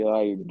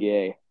Yeah, you're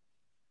gay.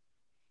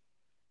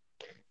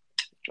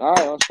 All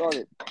right, let's start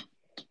it.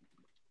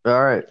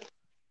 All right.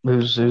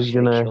 Who's I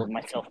gonna? killed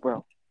myself,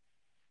 bro.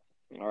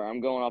 All right, I'm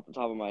going off the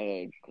top of my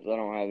head because I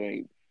don't have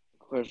any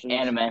questions.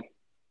 Anime.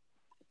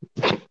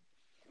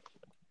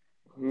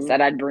 Hmm?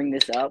 Said I'd bring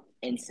this up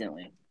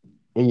instantly.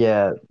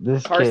 Yeah,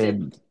 this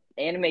Carson, kid.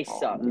 anime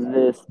sucks.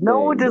 This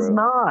No, it thing, does bro.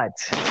 not.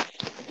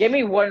 Give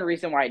me one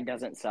reason why it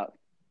doesn't suck.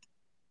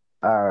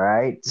 All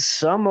right.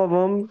 Some of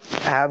them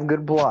have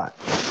good plot.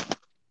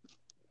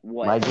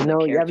 What? Like The have you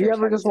characters ever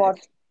having just sex?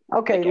 watched?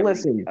 Okay, Like every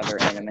listen.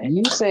 other anime.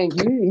 You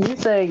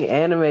saying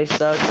anime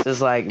sucks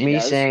is like It me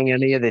does. saying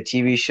any of the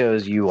TV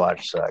shows you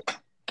watch suck.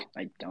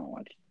 I don't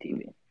watch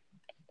TV.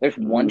 There's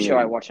one show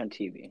I Mm, watch on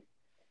TV.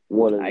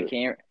 what is I it?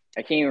 can't.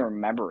 I can't even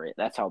remember it.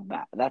 That's how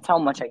bad. That's how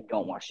much I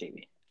don't watch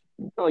TV.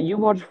 Oh, you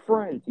watch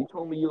Friends. You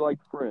told me you like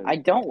I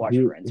Friends. don't watch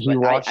Friends, He but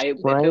watched if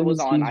it was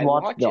Friends. on, He's I'd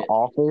watched watch The it.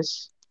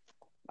 Office.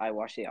 I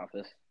watch The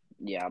Office.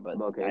 Yeah, but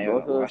Okay, I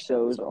both haven't of those watched it in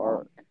shows so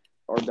are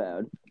long.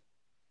 bad.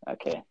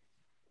 Okay.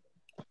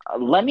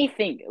 Let me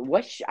think.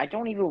 I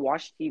don't even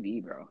watch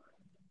TV, bro.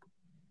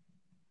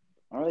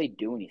 I don't really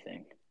do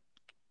anything.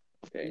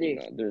 Okay,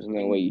 no, there's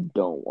no way you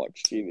don't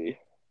watch TV.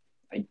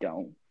 I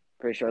don't.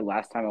 Pretty sure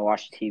last time I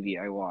watched TV,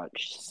 I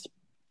watched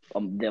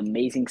The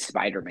Amazing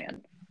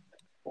Spider-Man.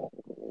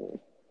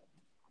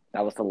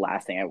 That was the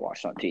last thing I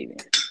watched on TV.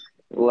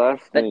 The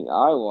last That thing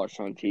I watched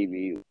on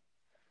TV.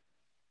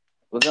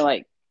 was it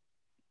like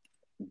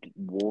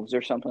Wolves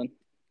or something?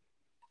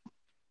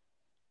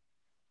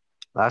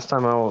 Last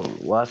time I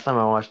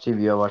watched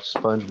TV, I watched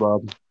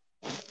SpongeBob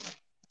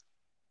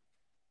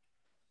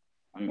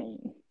I mean,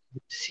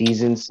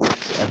 season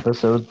 6,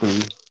 episode 3.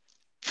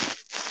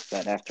 is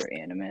that after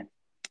anime?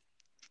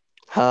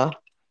 Huh?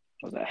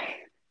 Was that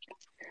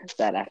is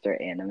that after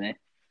anime?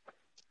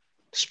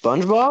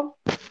 SpongeBob?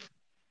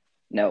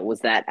 No, was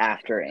that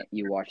after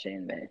you watched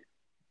anime?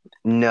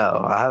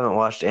 No, I haven't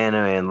watched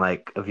anime in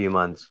like a few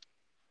months.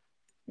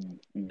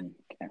 Mm-hmm.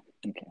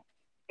 Okay.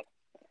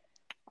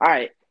 All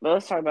right, well,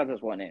 let's talk about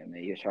this one anime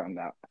you're talking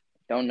about.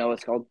 Don't know what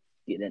it's called.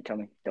 You didn't tell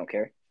me. Don't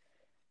care.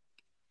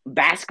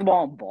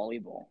 Basketball and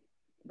volleyball.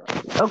 Bro.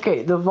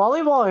 Okay, the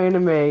volleyball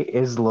anime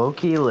is low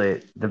key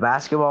lit. The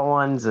basketball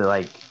ones are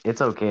like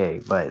it's okay,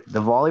 but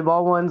the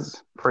volleyball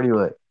ones pretty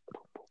lit.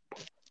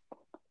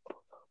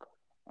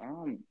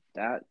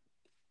 That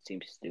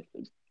seems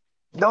stupid.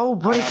 No,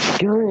 but Why not? it's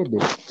good.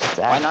 It's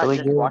Why not actually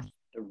just watch good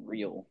the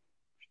real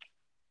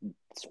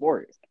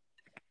sport?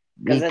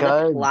 Because of the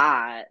because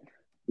plot.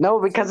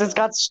 because it's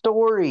got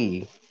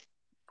story.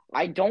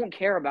 I don't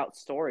care about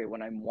story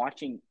when I'm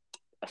watching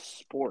a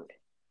sport.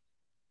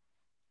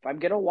 If I'm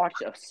gonna watch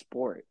a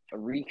sport, a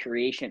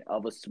recreation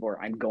of a sport,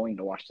 I'm going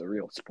to watch the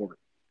real sport.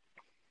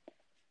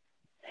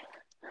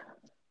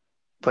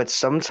 But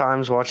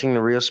sometimes watching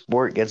the real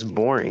sport gets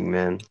boring,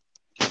 man.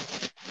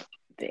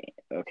 Dang.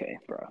 Okay,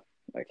 bro.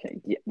 Okay,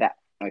 yeah, that.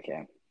 Okay,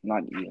 I'm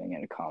not even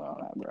gonna comment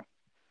on that, bro.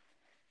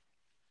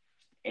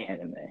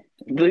 Anime.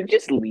 Did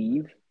just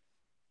leave?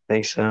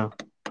 Think so.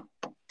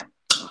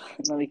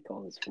 Let me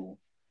call this fool.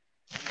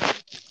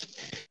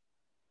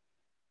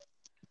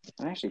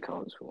 I actually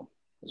call this fool.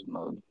 This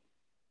mode.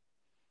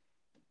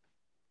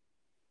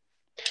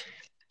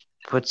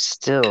 But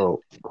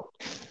still,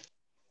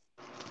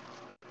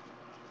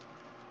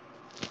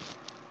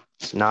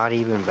 it's not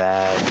even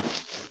bad.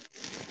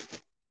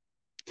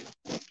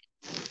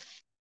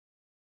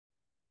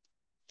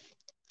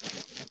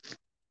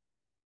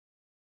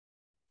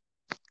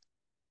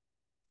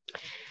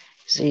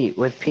 See,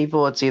 with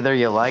people, it's either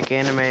you like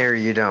anime or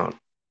you don't.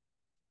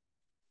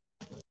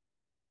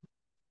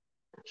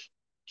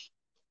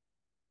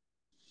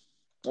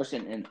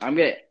 Listen, and I'm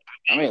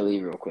gonna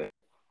leave real quick.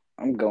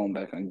 I'm going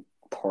back on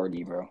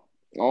party, bro.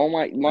 Oh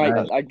my!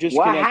 Alright. I What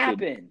disconnected.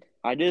 happened?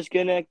 I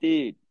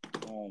disconnected.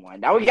 Oh my!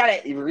 Now we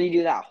gotta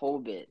redo that whole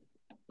bit.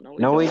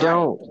 No, we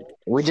don't. don't.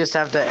 We just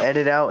have to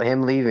edit out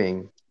him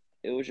leaving.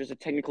 It was just a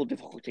technical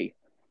difficulty.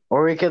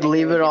 Or we could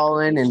leave Technical it all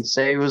in difficulties. and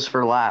say it was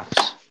for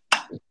laughs.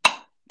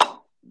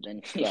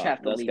 Then you Stop.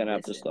 have to That's leave gonna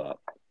have this to in. stop.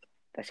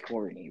 That's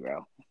corny,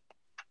 bro.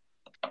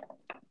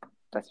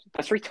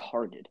 That's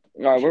retarded.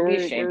 All right, You should be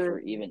ashamed for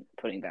even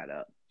putting that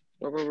up.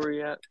 where were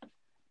we at?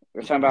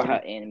 We're talking about how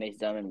anime's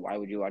dumb and why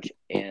would you watch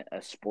a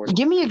sport?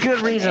 Give me a good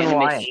An reason anime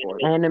why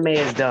sport. anime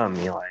is dumb,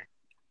 Eli.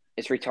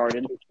 It's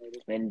retarded.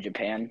 It's made in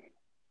Japan.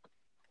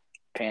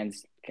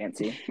 Fans can't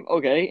see.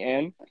 Okay,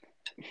 and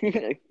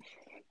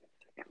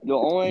the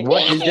only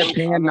What does anime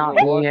Japan I've not ever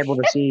being watched. able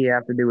to see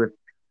have to do with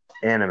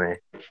anime?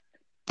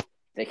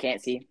 They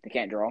can't see. They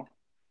can't draw.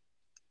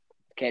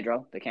 They can't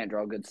draw. They can't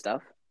draw good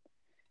stuff.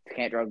 They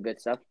can't draw good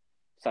stuff.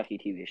 Sucky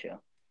TV show.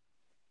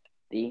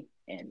 The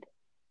end.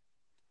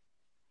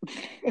 This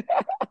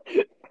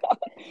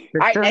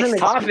Alright, doesn't next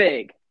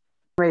topic.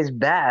 anime is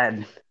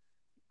bad.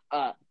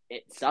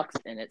 It sucks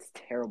and it's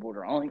terrible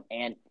drawing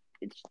and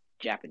it's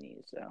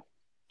Japanese. So,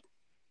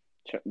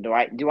 do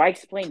I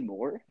explain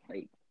more?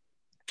 Like,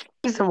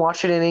 You can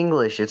watch it in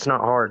English. It's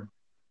not hard.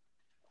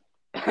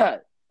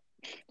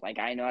 Like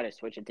I know how to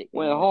switch it to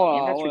Wait, English, hold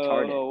and on. that's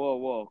retarded.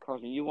 Whoa.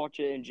 Carson, you watch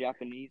it in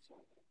Japanese?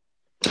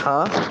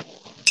 Huh?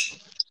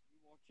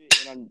 You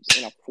watch it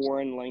in a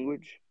foreign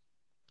language?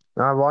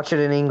 No, I watch it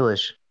in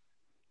English.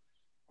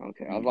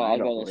 Okay, I I was don't about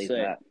to believe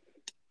say. that.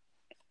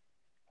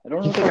 I don't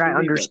know You if think I believe that.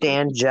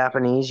 understand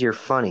Japanese? You're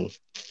funny.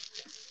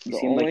 You The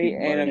seem like only you'd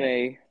learn it.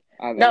 anime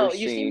I've No, ever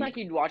you seen. seem like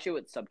you'd watch it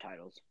with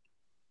subtitles.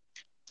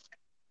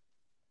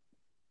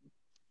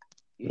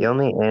 The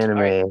only anime.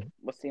 Alright.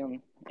 What's the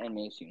only anime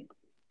you've seen?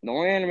 The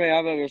only anime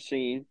I've ever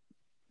seen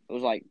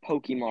was like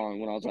Pokemon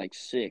when I was like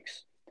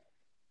 6.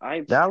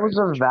 That was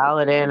a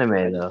valid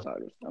anime, though.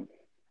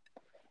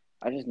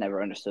 I just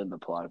never understood the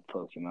plot of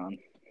Pokemon.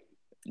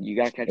 You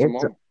gotta catch them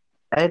all.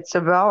 It's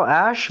about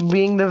Ash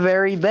being the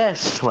very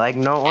best, like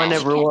no one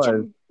ever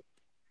was.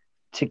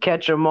 To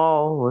catch them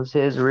all was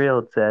his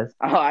real test.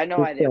 Oh, I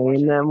know I didn't watch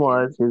Playing it as a them kid.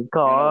 was his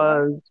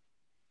cause.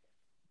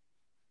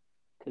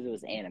 Because it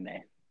was anime.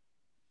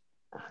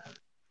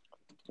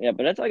 Yeah,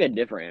 but that's like a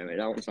different anime.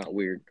 That one's not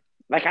weird.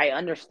 Like, I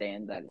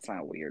understand that it's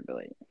not weird, but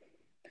like,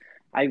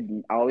 I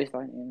always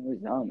thought anime was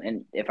dumb.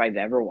 And if I've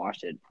ever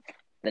watched it,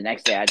 the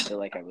next day I'd feel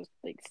like I was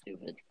like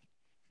stupid.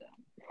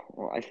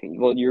 Well, I think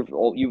you've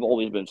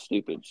always been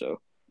stupid, so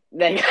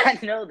Like, I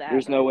know that.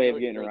 there's but no I way feel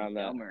of getting like around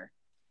that. dumber.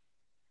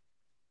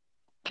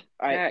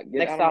 All right, Cat, get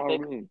next out of my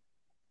topic. room.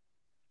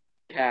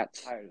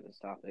 Cats. Tired of this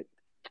topic.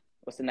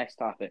 What's the next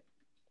topic?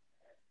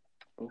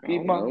 I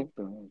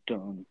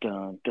don't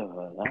know.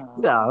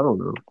 Yeah, I don't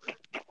know.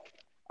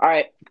 All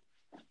right.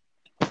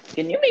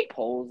 Can you make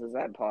polls? Is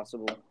that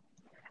possible?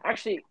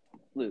 Actually,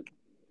 Luke,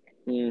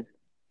 you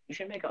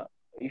should make a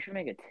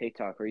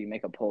TikTok where you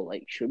make a poll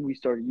like, should we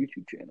start a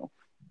YouTube channel?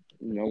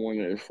 No one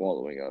is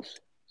following us.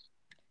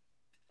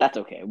 That's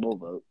okay. We'll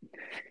vote.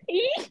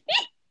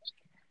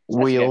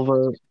 We'll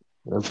vote.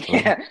 That's fine.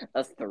 Yeah,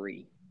 that's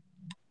 3.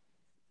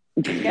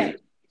 Okay.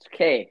 It's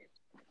okay.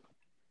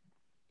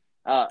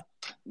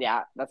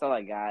 Yeah, that's all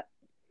I got.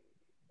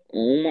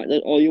 Oh my!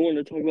 All you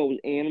wanted to talk about was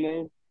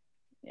anime.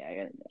 Yeah, I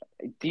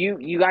got. Do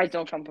you guys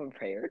don't come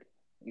prepared?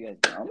 You guys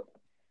don't. All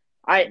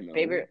right, No.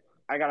 favorite.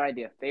 I got an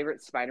idea.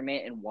 Favorite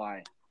Spider-Man and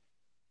why?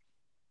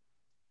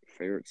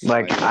 Favorite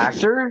Like Spider-Man.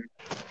 actor?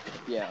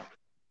 Yeah.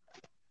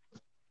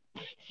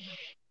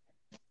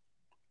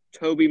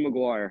 Tobey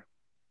Maguire.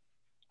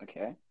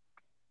 Okay.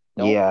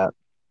 Yeah.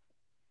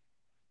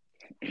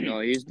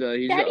 No, he's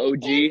the Daddy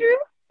OG. Andrew?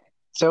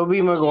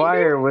 Tobey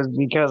Maguire was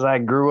because I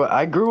grew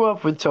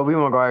up with Tobey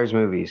Maguire's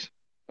movies.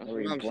 That's Were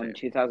what you I'm born saying. in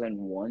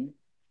 2001?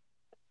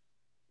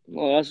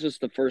 Well, that's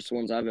just the first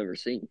ones I've ever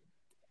seen.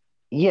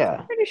 Yeah.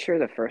 I'm pretty sure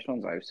the first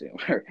ones I've seen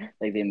were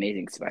like The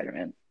Amazing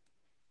Spider-Man.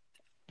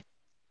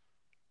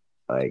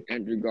 Like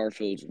Andrew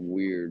Garfield's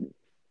weird.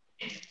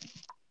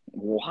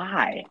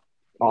 Why?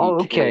 oh,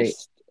 He okay.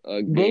 kissed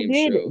a They game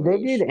did show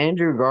host.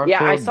 Andrew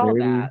Garfield. Yeah, I saw dirty.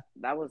 that.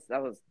 That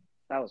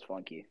was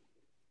funky.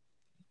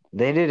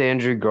 They did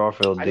Andrew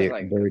Garfield I just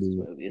like dirty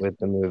those movies. with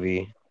the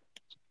movie.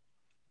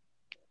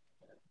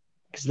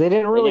 Because they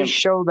didn't really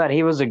show that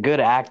he was a good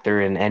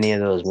actor in any of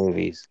those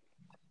movies.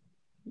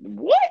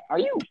 What? Are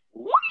you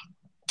what?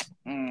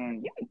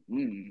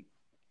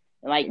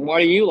 Like,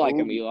 Why do you like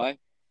him, Eli?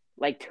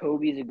 like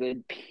Toby's a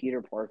good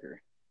Peter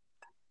Parker.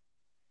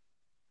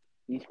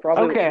 He's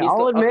probably Okay, he's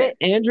I'll the- admit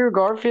Andrew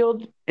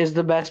Garfield is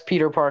the best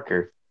Peter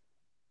Parker.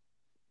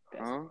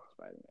 Best Huh?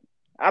 Spider-Man.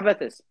 How about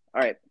this?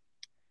 All right,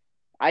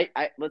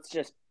 I let's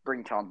just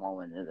bring Tom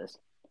Holland into this.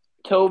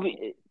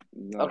 Toby,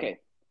 No. okay,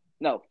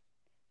 no.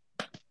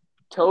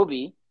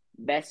 Toby,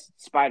 best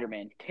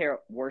Spider-Man.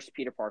 Worst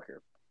Peter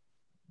Parker.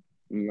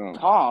 No.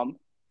 Tom,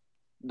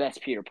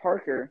 best Peter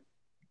Parker.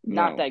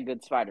 Not No. that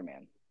good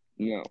Spider-Man.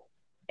 No.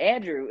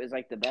 Andrew is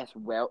like the best,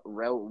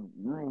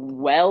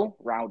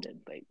 well-rounded.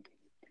 Like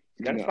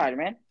he's good at No.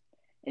 Spider-Man,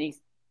 and he's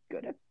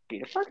good at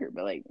Peter Parker.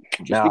 But like,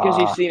 Just because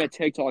you've seen a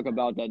TikTok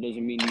about that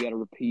doesn't mean you got to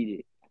repeat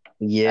it.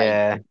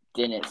 Yeah.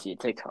 didn't see a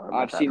TikTok. About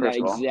I've seen that first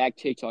of all. exact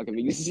TikTok of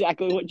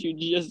exactly what you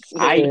just said.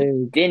 I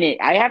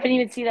didn't. I haven't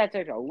even seen that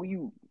TikTok. What are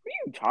you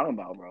talking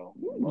about, bro?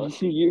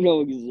 You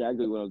know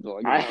exactly what I'm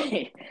talking about.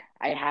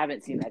 I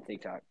haven't seen that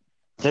TikTok.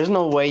 There's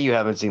no way you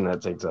haven't seen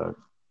that TikTok.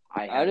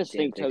 I just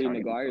think Tobey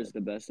Maguire is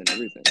the best in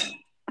everything.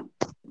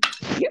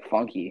 You're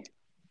funky.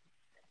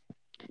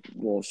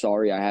 Well,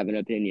 sorry, I have an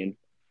opinion.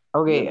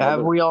 Okay, Yeah,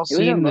 have we all he was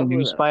in seen the love new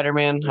with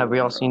Spider-Man? Have we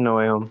all seen No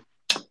Way Home?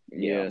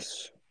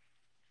 Yes.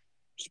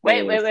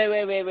 Wait.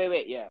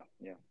 Spoilers. Yeah.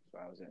 That's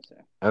what I was gonna say.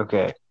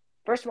 Okay.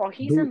 First of all,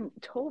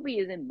 Toby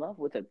is in love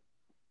with a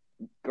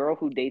girl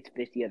who dates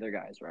 50 other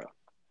guys, bro.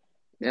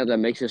 Yeah, that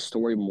makes his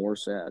story more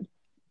sad.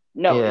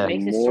 No, Yeah. it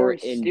makes his More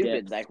story in stupid.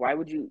 depth. Like, why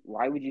would you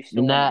still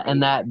And wanna date him?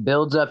 that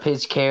builds up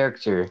his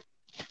character.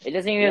 It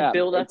doesn't even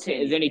build up to Then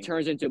he anything.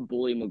 turns into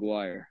Bully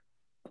Maguire.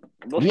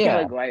 Bully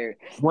Yeah. Maguire.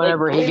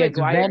 Whenever Like, he Bully gets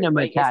Maguire, Venom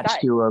like, it's attached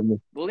not- to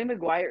him. Bully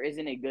Maguire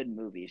isn't a good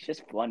movie. It's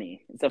just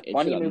funny. It's a It's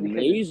funny an movie. 'cause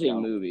amazing it's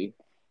dumb. movie.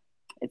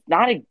 It's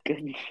not a good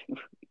movie.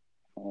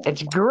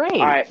 It's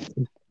great. All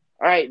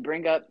right.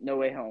 Bring up No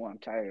Way Home. I'm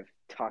tired of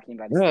talking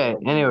about this. Okay,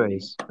 terrible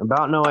anyways,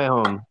 about No Way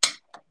Home.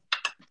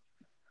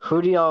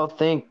 Who do y'all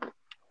think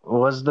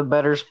was the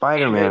better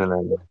Spider-Man in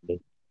that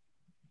movie.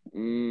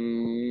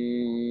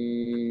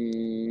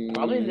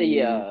 Probably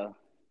the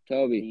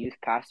Toby. youth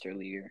pastor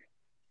leader.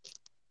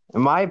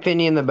 In my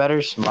opinion, the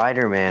better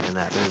Spider-Man in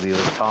that movie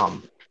was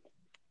Tom.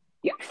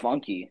 Yeah,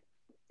 funky.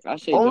 I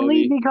say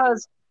Only Toby.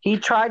 because he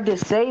tried to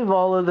save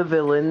all of the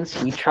villains.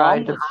 He Tom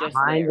tried to was just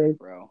find there, a,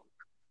 bro.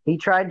 he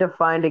tried to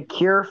find a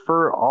cure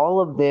for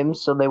all of them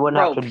so they wouldn't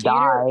Bro, have to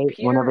die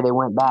whenever they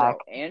went back.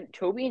 Bro, and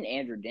Toby and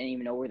Andrew didn't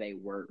even know where they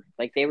were.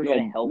 Like they were No,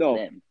 gonna help no.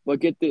 them. But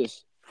get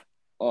this.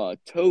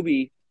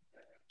 Toby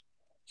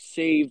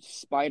saved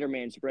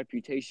Spider-Man's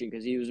reputation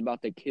because he was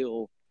about to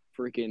kill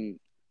freaking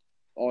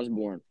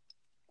Osborn.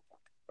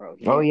 Bro,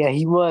 Oh yeah,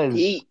 he was.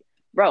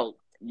 Bro,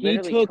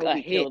 literally took Toby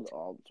a killed hit.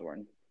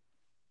 Osborn.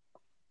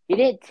 He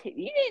didn't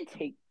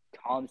take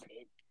Tom's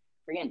hit.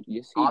 Freaking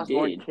Yes, he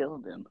Osborn did.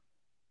 killed him.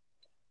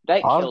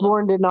 That killed him.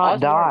 Osborn did not Osborn-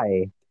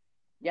 die.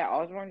 Yeah,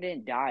 Osborn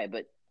didn't die,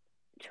 but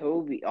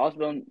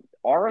Osborn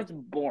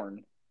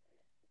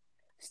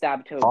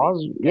stabbed Toby.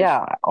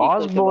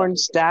 Osborn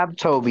stabbed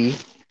Toby.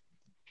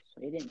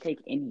 So he didn't take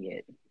any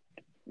hit.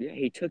 Yeah,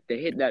 he took the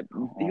hit that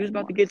he was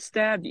about to get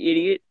stabbed, you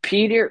idiot.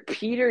 Peter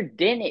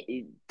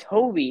didn't.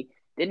 Toby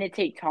didn't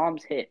take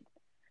Tom's hit.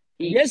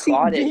 He Yes, he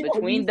caught it did. Are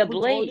between you the retarded?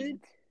 blades.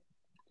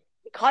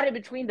 Caught it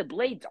between the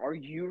blades. Are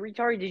you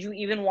retarded? Did you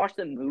even watch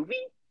the movie?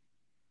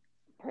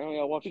 Apparently,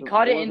 I watched. He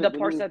caught it in the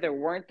parts that there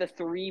weren't the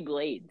 3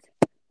 blades.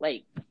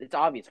 Like, it's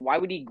obvious. Why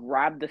would he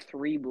grab the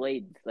 3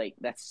 blades? Like,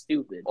 that's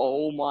stupid.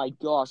 Oh my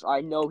gosh!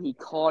 I know he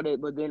caught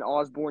it, but then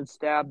Osborn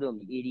stabbed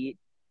him, you idiot.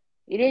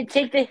 He didn't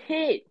take the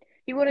hit.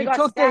 He would have He got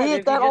took the stabbed hit if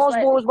he that just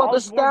Osborn was about to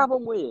Osborn- stab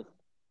him with.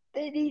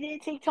 He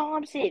didn't take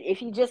Tom's hit. If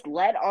he just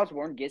let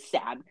Osborn get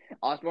stabbed,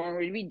 Osborn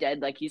would be dead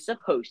like he's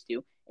supposed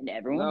to, and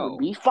everyone would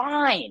be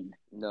fine.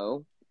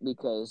 No,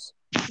 because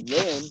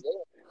then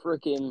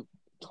freaking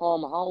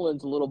Tom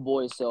Holland's little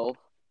boy self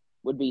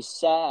would be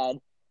sad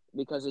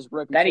because his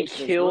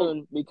reputation is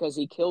ruined because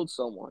he killed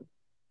someone.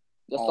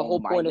 That's the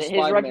whole point of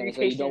Spider-Man. His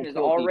reputation is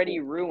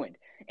already ruined.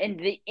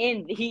 And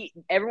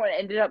everyone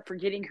ended up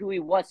forgetting who he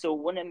was, so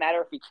it wouldn't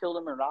matter if he killed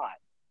him or not.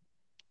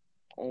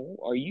 Oh,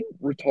 are you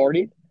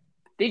retarded?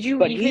 Did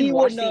you even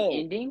watch the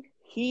ending?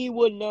 He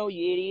would know,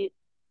 you idiot.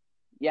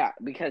 Yeah,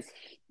 because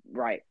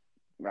right.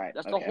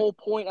 That's the whole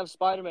point of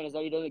Spider-Man is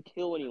that he doesn't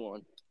kill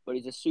anyone, but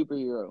he's a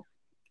superhero.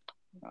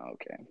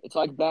 Okay. It's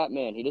like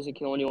Batman. He doesn't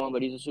kill anyone,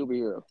 but he's a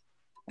superhero.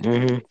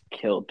 Mm-hmm.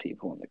 Killed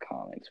people in the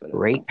comics.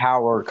 Great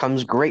power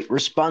comes great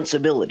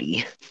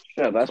responsibility.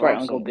 Shut up, that's why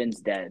Uncle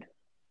Ben's dead.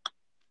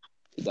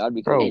 He died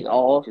because in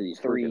all 3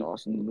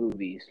 awesome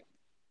movies.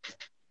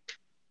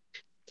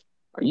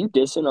 Are you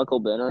dissing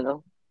Uncle Ben right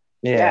now?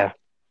 Yeah.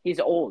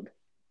 He's old.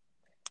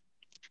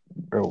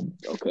 Bro.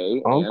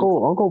 Okay.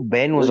 Uncle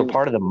Ben was a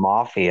part of the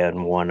mafia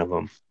in one of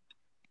them.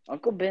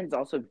 Uncle Ben's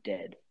also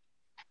dead.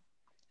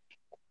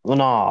 Well,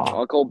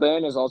 nah. Uncle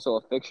Ben is also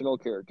a fictional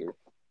character.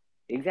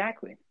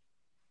 Exactly.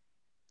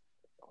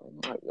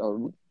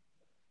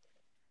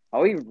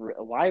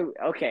 Why?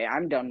 Okay,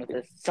 I'm done with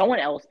this. Someone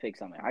else pick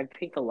something. I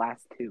picked the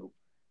last 2.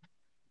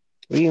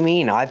 What do you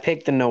mean? I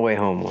picked the No Way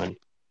Home one.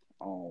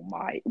 Oh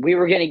my! We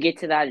were gonna get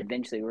to that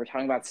eventually. We were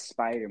talking about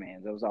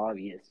Spider-Man. That was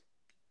obvious.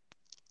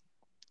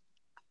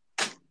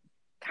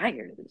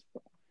 Tired of this.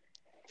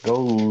 Go,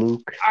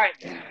 Luke. All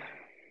right,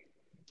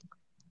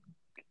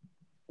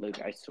 Luke.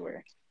 I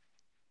swear.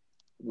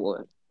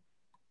 What?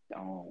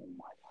 Oh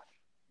my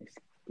God!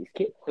 These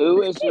kids.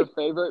 Who is your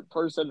favorite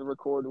person to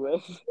record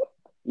with?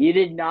 You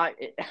did not,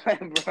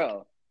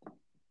 bro.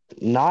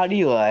 Not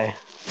Eli.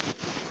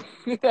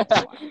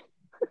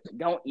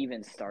 Don't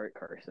even start,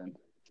 Carson.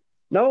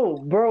 No,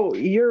 bro,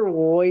 you're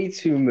way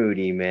too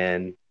moody,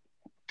 man.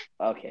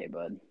 Okay,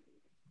 bud.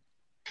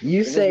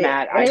 You say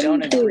Matt, I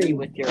don't agree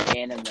with your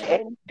anime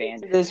fan.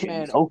 This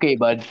man, okay,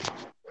 bud.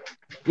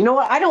 You know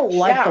what? I don't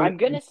like. Yeah, I'm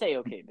gonna say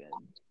okay, bud.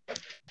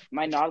 Am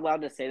I not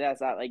allowed to say that? Is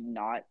that like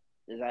not?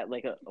 Is that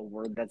like a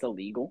word that's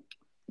illegal?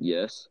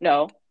 Yes.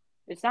 No,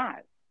 it's not.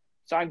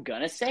 So I'm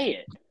gonna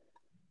say it.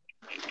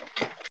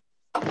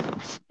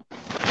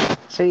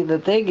 See, the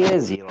thing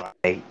is,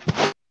 Eli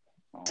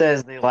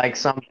says they like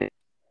something.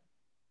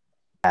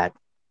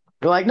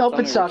 You're like, nope,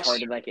 it sucks.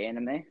 Retarded like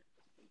anime.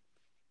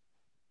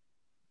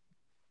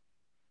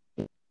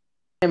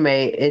 Anime,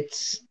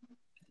 it's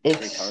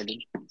Retarded.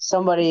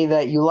 Somebody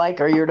that you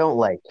like or you don't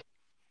like.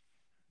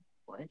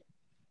 What?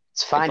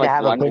 It's fine to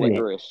have opinion.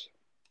 Licorice.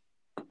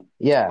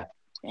 Yeah.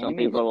 Some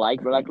people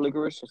like black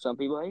licorice, some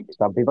people hate it.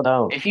 Some people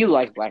don't. If you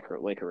like black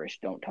licorice,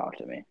 don't talk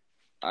to me.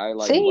 I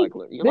like black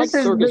licorice. You this like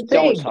is circus, the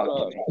thing. Don't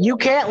talk to me. You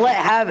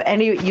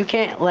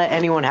can't let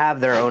anyone have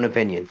their own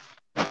opinion.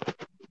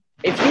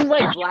 If you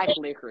like black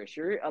licorice,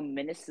 you're a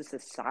menace to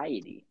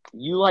society.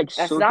 You like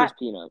circus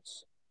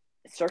peanuts.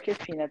 Circus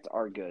peanuts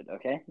are good,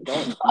 okay?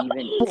 Don't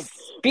even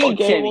speak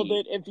to me. Well,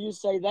 then if you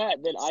say that,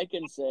 then I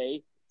can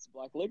say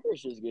black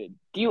licorice is good.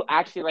 Do you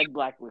actually like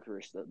black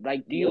licorice, though?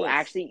 Like, do you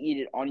actually eat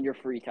it on your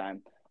free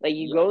time? Like,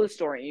 you go to the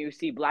store and you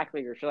see black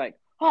licorice, you're like,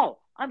 oh,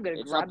 I'm going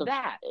to grab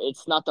that.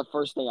 It's not the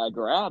first thing I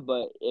grab,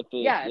 but if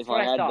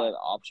I had the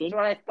option. That's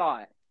what I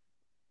thought.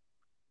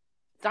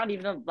 It's not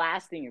even the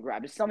last thing you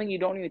grab. It's something you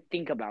don't even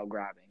think about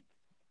grabbing.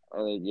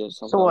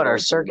 So what, are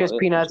circus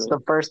peanuts the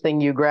first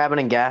thing you grab in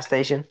a gas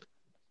station?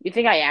 You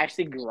think I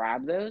actually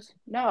grabbed those?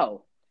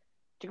 No.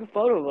 Took a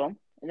photo of them,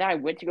 and then I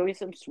went to go get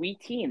some sweet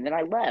tea, and then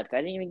I left.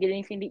 I didn't even get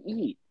anything to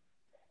eat.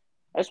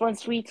 I just wanted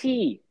sweet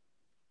tea.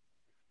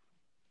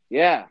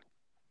 Yeah.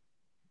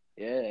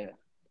 Yeah.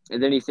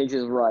 And then he thinks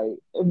he's right.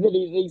 And then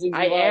he thinks he's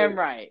right.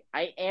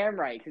 I am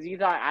right, because you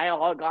thought I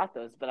all got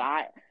those, but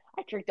I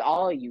tricked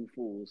all of you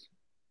fools.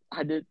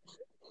 I did.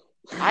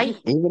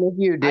 Even if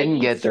you didn't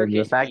get them,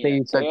 the fact that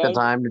you took the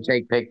time to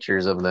take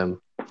pictures of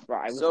them. Bro,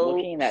 I was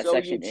looking in that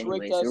section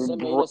anyway.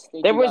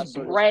 There was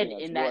bread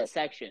in that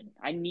section.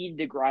 I needed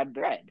to grab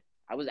bread.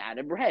 I was out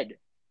of bread.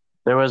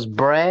 There was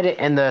bread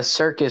in the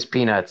circus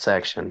peanut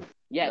section.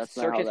 Yes,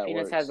 circus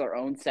peanuts has their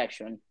own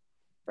section.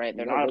 Right?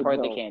 They're not a part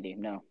of the candy.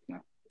 No.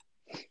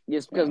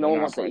 Yes, because no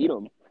one wants to eat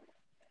them.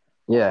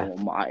 Yeah. Oh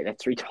my,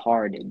 that's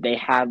retarded.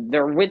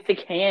 They're with the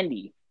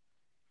candy.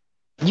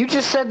 You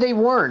just said they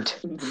weren't.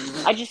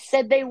 I just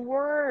said they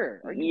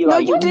were. No,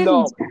 you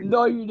didn't.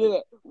 No, you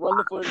didn't. Run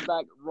the footage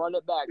back. Run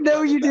it back.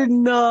 No, you did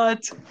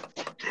not.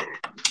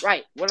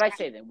 Right. What did I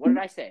say then? What did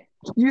I say?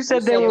 You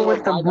said they were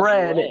with the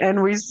bread,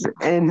 and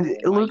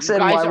Luke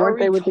said, "Why weren't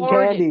they with the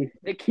candy?"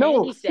 The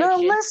candy section.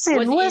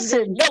 No,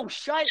 listen. No,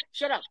 shut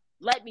up.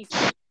 Let me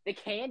say. The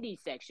candy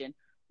section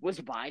was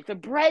by the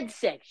bread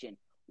section.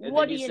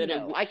 What do you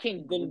know? I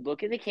can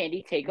look at the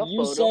candy, take a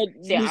photo,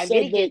 say, I'm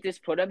going to get this,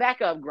 put it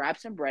back up, grab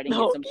some bread, and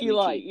get some sweet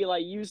tea. Eli,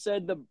 you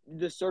said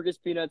the circus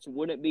peanuts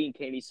wouldn't be in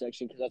candy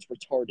section because that's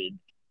retarded.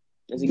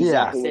 That's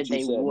exactly what you said.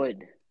 They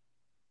would.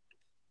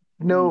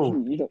 No.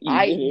 Do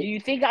you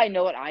think I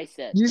know what I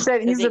said? You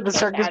said the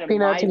circus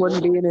peanuts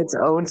wouldn't be in its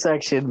own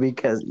section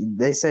because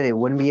they said it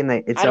wouldn't be in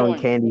its own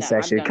candy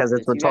section because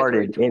it's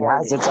retarded. It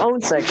has its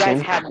own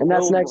section, and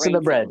that's next to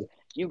the bread.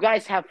 You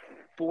guys have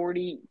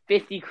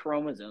 50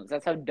 chromosomes.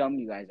 That's how dumb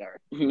you guys are.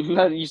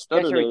 You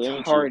stuttered.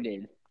 That's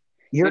retarded.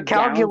 You're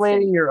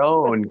calculating your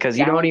own because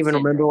you don't even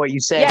remember what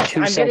you said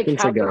 2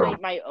 seconds ago. I'm going to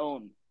calculate my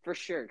own for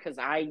sure because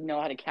I know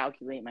how to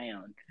calculate my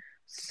own.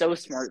 So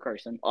smart,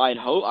 Carson. I'd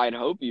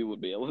hope you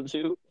would be able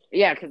to.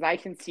 Yeah, because I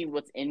can see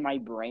what's in my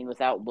brain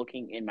without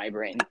looking in my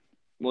brain.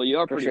 Well, you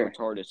are pretty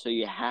retarded, so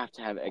you have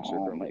to have extra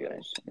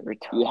chromosomes.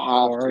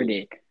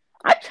 Retarded.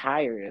 I'm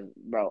tired of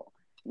bro.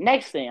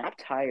 Next thing, I'm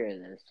tired of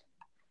this.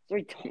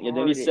 And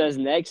then he says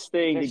next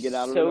thing to get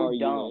out of an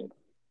argument.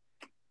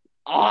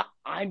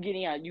 I'm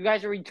getting out. You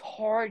guys are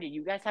retarded.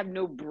 You guys have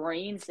no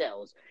brain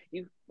cells.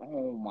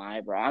 Oh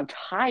my, bro. I'm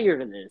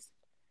tired of this.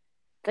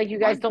 It's like you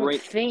guys don't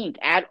think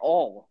at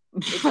all.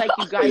 It's like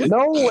you guys.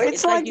 No,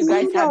 it's like you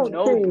guys have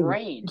no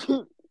brain.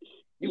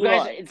 You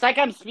guys. It's like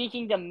I'm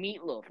speaking to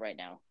Meatloaf right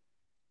now.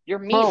 You're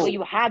Meatloaf.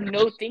 You have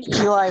no thinking.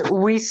 Like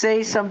we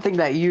say something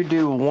that you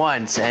do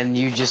once, and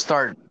you just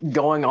start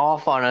going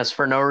off on us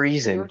for no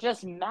reason. You're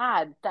just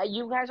mad that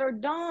you guys are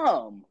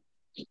dumb.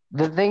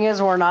 The thing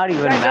is, we're not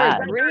even mad.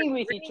 Are agreeing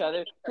with each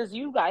other because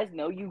you guys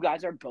know you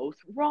guys are both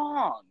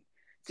wrong.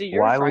 So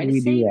you're trying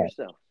to save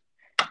yourself.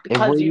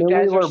 If we knew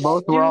we were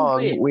both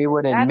wrong, we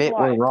would admit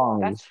we're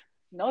wrong.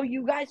 No,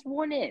 you guys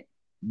wouldn't.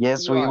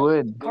 Yes, we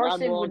would.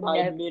 Carson would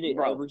never admit it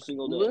every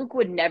single day. Luke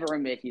would never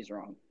admit he's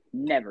wrong.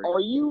 Never. Are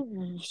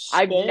you?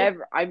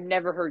 I've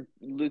never heard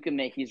Luke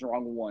admit he's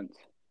wrong once.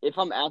 If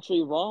I'm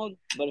actually wrong,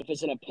 but if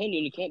it's an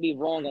opinion, you can't be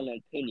wrong on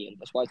an opinion.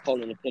 That's why it's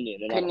called an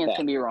opinion. Opinions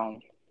can be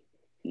wrong.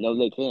 No,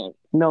 they can't.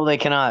 No, they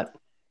cannot.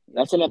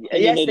 That's an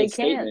opinionated yes, they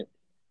statement. can.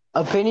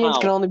 Opinions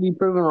can only be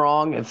proven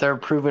wrong if they're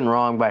proven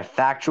wrong by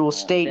factual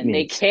statements. Then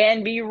they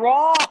can be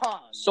wrong.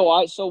 So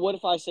what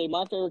if I say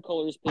my favorite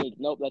color is pink?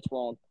 Nope, that's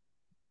wrong.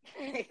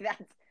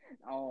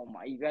 Oh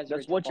my, you guys.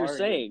 That's what you're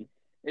saying.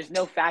 There's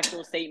no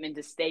factual statement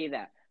to say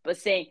that, but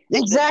saying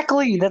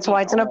exactly. That's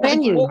why it's an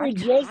opinion. That's what we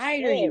just said.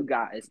 You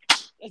guys.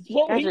 That's what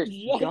you guys we are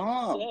just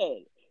dumb.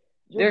 said.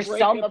 There's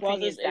some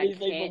opinions that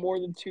can't. For more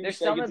than 2 there's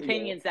some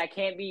opinions that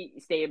can't be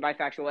stated by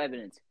factual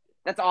evidence.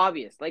 That's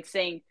obvious. Like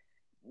saying,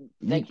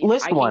 I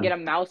can get a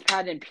mouse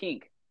pad in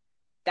pink.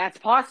 That's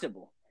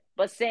possible.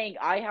 But saying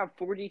I have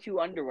 42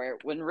 underwear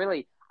when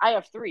really I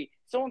have 3.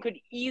 Someone could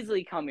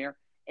easily come here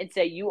and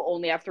say you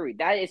only have 3.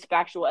 That is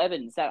factual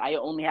evidence that I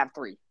only have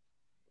 3.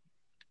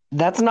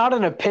 That's not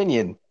an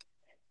opinion.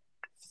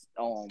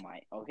 Oh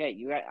my. Okay,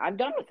 I'm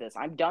done with this.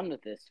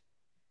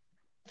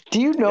 Do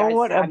you know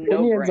what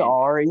opinions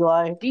are,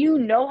 Eli? Do you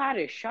know how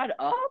to shut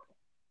up?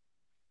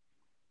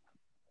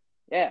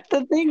 Yeah.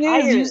 The thing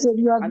is, you said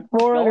you have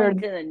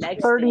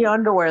 430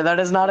 underwear. That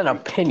is not an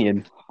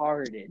opinion.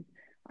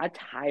 I'm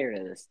tired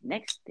of this.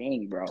 Next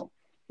thing, bro.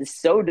 This is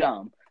so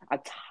dumb.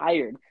 I'm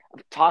tired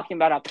of talking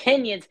about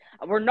opinions.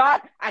 We're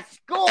not at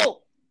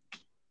school.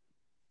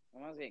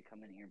 Someone's going to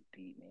come in here and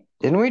beat me.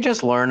 Didn't we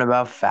just learn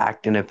about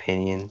fact and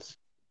opinions?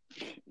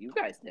 You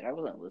guys did. I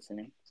wasn't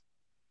listening.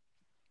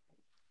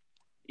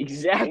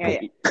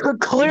 Exactly.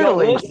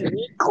 Clearly.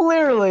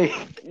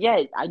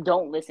 Yeah, I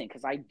don't listen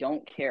because I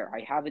don't care.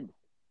 I have an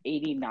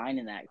 89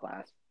 in that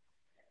class.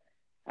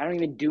 I don't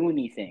even do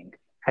anything.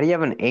 How do you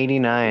have an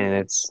 89 and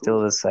it's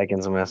still the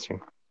second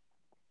semester?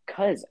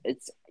 Because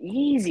it's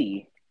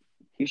easy.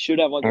 You should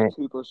have like a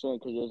 2% because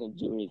it doesn't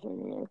do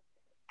anything in there.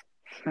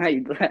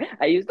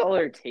 I used all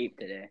our tape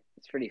today.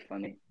 It's pretty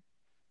funny.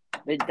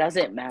 It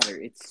doesn't matter.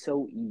 It's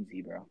so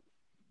easy, bro.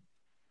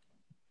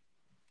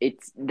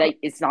 It's like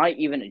it's not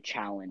even a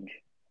challenge.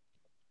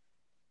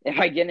 If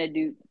I gonna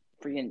do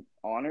freaking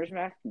honors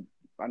math,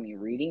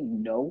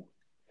 reading, no.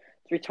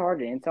 It's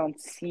retarded. It's on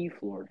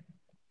seafloor.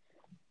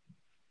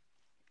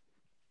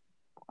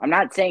 I'm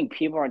not saying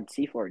people on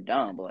seafloor are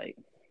dumb, but like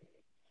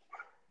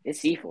it's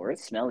seafloor.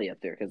 It's smelly up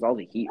there because all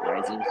the heat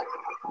rises,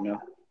 you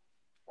know.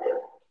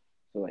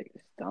 So like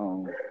it's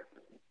dumb.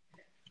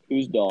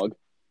 Whose dog?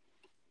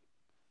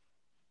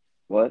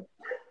 What?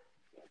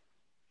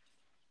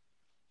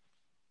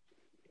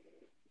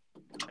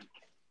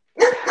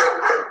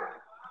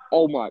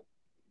 Oh my!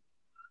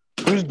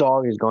 Whose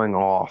dog is going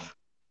off?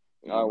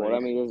 Oh, what I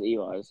mean is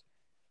Eli's.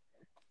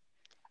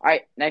 All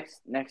right,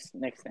 next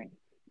thing.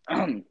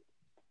 All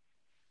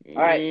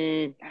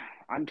right,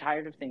 I'm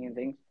tired of thinking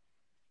things.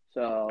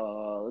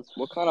 So let's.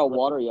 What kind of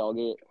water y'all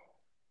get?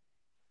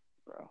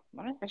 Bro,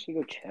 might actually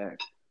go check.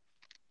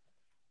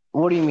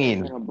 What do you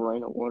mean? What kind of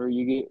brand of water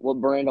you get?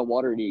 What brand of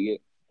water do you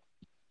get?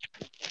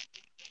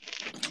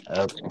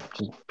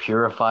 Just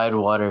purified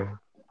water.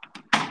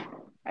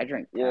 I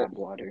drink tap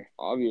water.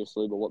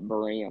 Obviously, but what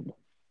brand?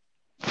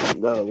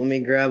 Let me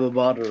grab a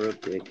bottle real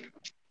quick.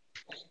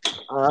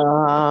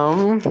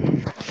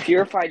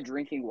 Purified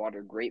drinking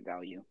water, great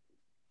value.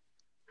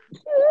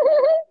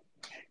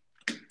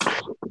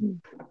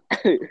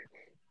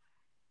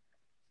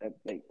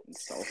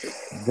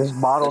 This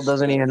bottle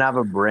doesn't even have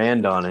a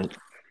brand on it.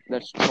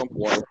 That's Trump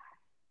water.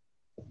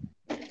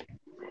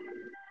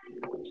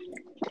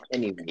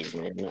 Anyways,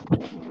 man.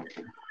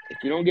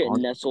 If you don't get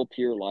Nestle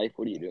Pure Life,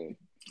 what are you doing?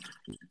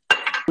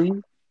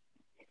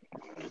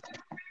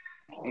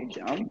 Hey,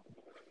 John.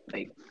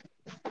 Like,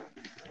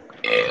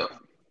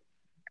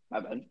 my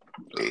bad.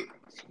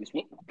 Excuse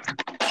me.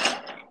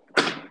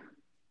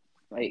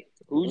 Like,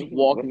 who's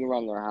walking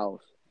around their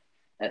house?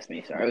 That's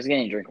me. Sorry, I was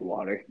getting a drink of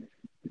water.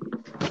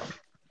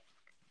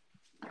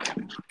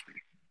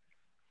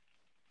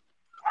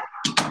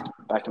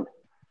 Back to.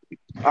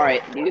 All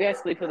right, do you guys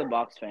sleep with a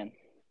box fan?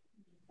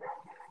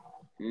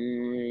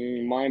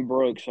 Mine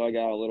broke, so I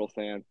got a little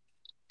fan.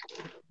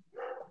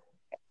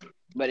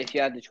 But if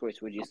you had the choice,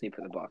 would you sleep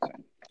with a box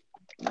fan?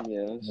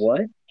 Yes.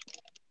 What?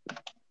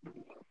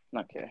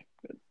 Okay.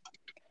 Good.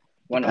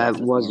 I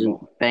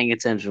wasn't paying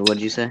attention. What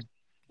did you say?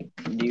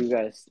 Do you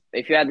guys,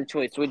 if you had the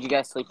choice, would you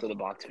guys sleep with a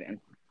box fan?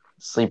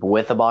 Sleep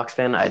with a box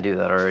fan? I do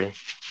that already.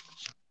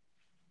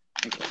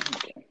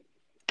 Okay.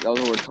 That was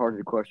a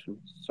retarded question.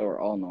 So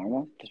we're all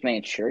normal? Just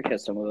making sure,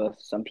 because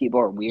some people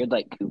are weird,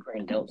 like Cooper,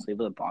 and don't sleep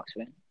with a box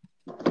fan.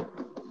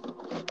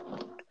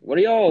 What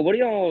are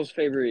y'all's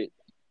favorite?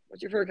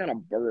 What's your favorite kind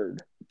of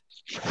bird?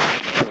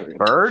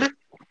 Bird?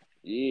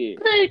 Yeah.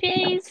 Blue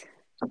Jays.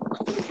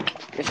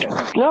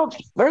 No,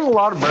 there's a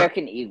lot of birds.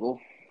 American Eagle.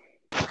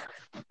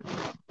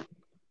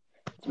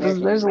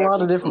 There's a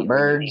lot of different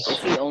birds.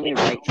 It's the only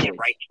right choice.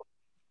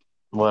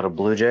 What, a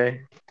blue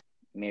jay?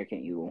 American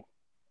Eagle.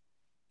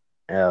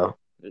 Oh.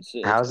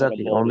 How's that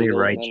the only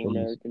right choice?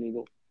 American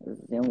Eagle.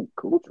 It's the only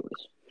cool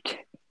choice.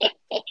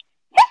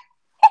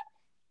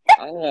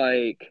 I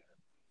like.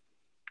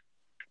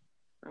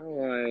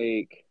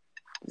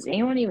 Does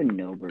anyone even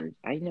know birds?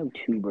 I know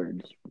 2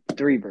 birds.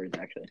 3 birds,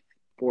 actually.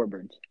 4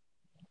 birds.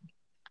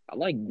 I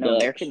like ducks.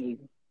 American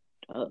Eagle.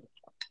 Are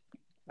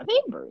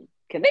they birds?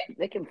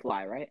 They can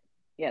fly, right?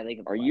 Yeah, they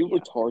can fly. Are you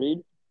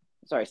retarded?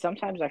 Sorry,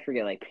 sometimes I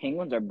forget, like,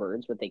 penguins are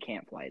birds, but they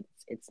can't fly.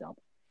 It's dumb.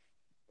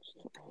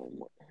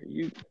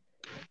 You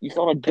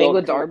thought a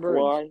penguins are birds?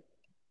 Fly?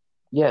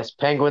 Yes,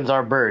 penguins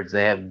are birds.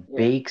 They have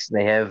beaks.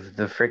 They have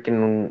the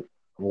freaking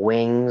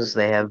wings.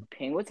 They have...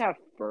 Penguins have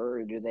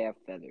fur, or do they have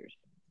feathers?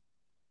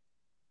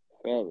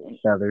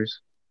 Feathers.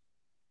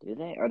 Do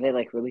they? Are they,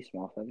 like, really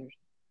small feathers?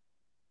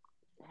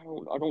 I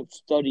don't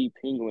study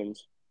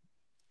penguins.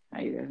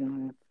 How you guys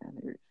don't have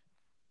feathers?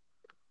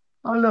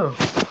 Oh, no.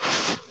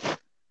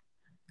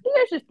 You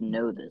guys just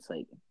know this,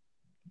 like...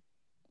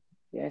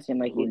 You guys seem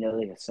like you know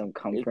the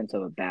circumference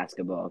of a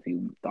basketball if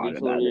you thought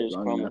about it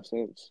long enough.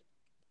 Sense.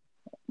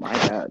 My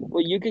God.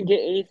 Well, you can get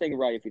anything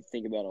right if you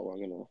think about it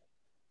long enough.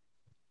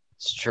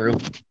 It's true.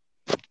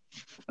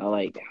 I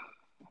like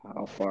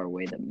how far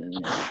away the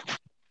moon is.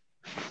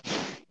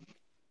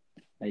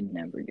 I'd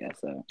never guess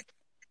that.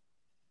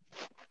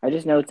 I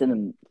just know it's in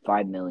the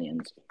 5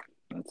 millions.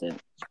 That's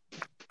it.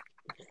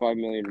 5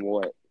 million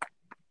what?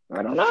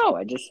 I don't know.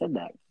 I just said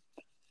that.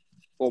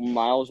 Well,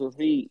 miles or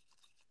feet?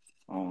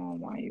 Oh,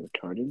 my, you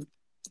retarded?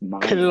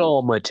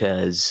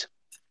 Kilometers.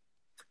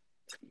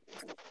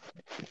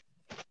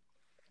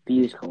 If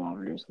you use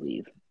kilometers,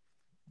 leave.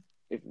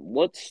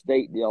 What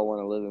state do y'all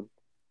want to live in?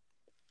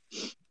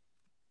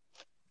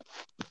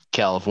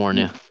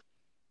 California.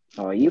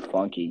 Oh, you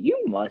funky.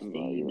 You must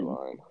be. If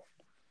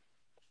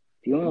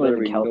you want to live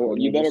in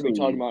California, you better be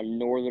talking about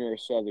northern or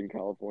southern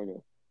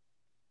California.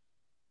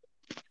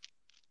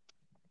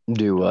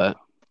 Do what?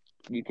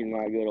 You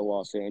cannot go to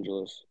Los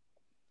Angeles.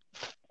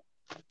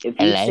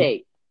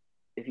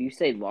 if you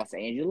say Los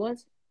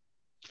Angeles,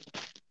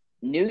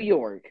 New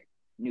York,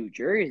 New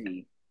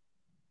Jersey,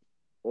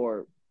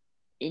 or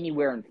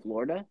anywhere in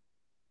Florida,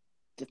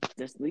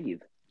 just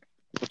leave.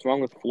 What's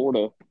wrong with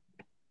Florida?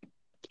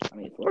 I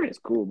mean, Florida's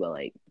cool, but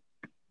like,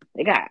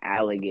 they got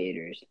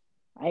alligators.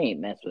 I ain't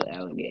messed with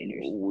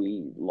alligators.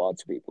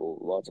 Lots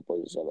of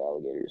places have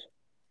alligators.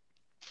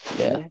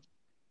 Yeah.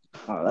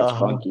 Oh, that's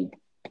funky.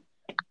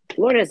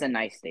 Florida's a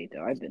nice state,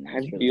 though. I've been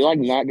there. Do you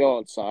not go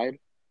outside?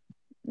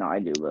 No, I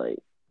do, but like,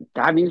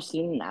 have you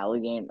seen an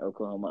alligator in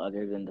Oklahoma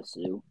other than the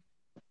zoo?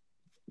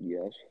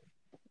 Yes.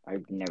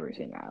 I've never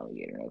seen an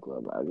alligator in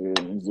Oklahoma other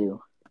than the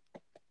zoo.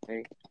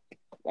 Hey,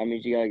 that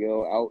means you gotta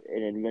go out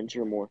and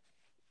adventure more.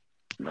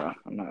 Bro,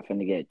 I'm not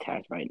finna get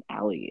attacked by an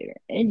alligator.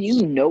 And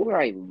you know where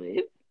I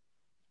live?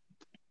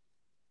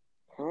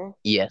 Huh?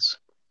 Yes.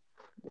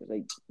 There's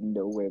like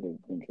nowhere to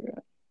adventure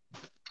at.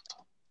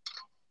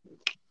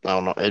 I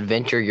don't know.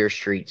 Adventure your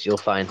streets. You'll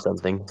find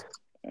something.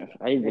 If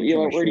I adventure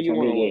my streets, I'm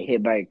gonna get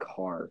hit by a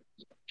car.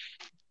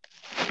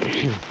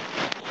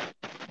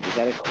 Is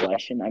that a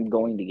question? I'm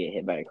going to get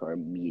hit by a car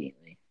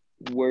immediately.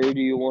 Where do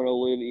you want to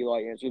live,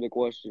 Eli? Answer the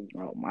question.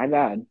 Oh, my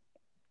bad.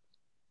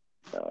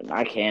 No,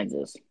 not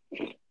Kansas.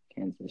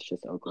 Kansas is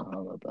just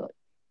Oklahoma, but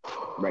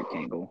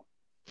rectangle.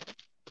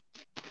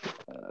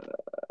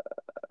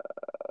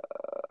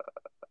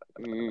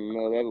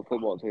 No, they have a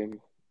football team.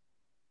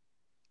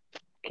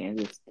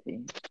 Kansas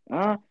State.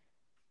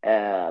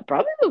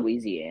 Probably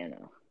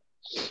Louisiana.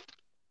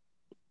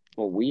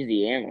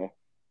 Louisiana?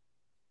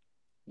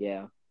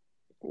 Yeah.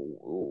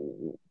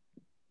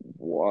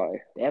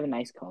 Why? They have a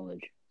nice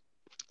college.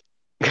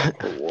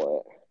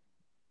 What?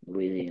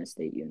 Louisiana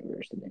State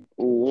University.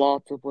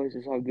 Lots of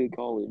places have good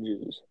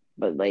colleges.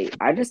 But like,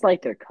 I just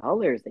like their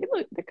colors.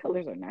 Their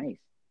colors are nice.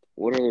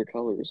 What are their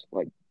colors?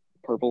 Like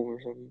purple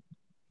or something?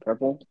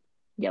 Purple,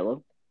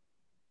 yellow,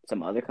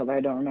 some other color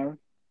I don't remember.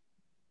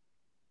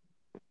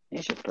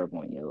 It's just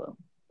purple and yellow.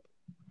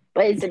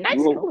 But it's a nice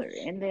color,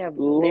 and they have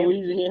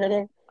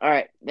Louisiana. All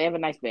right, they have a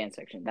nice band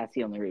section. That's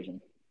the only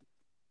reason.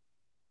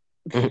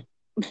 It's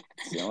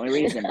the only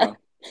reason, bro.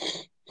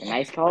 A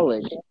nice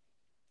college.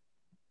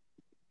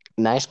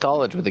 Nice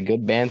college with a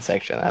good band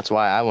section. That's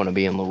why I want to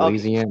be in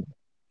Louisiana. Okay.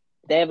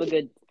 They have a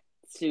good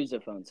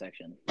sousaphone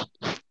section.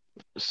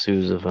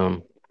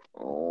 Sousaphone.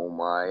 Oh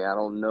my! I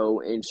don't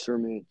know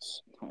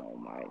instruments. Oh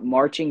my!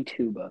 Marching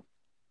tuba.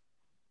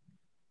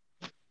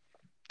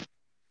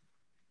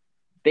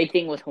 Big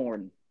thing with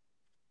horn.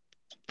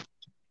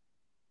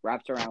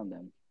 Wraps around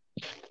them.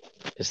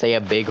 Just say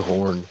a big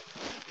horn.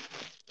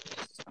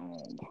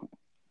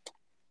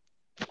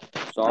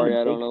 Sorry,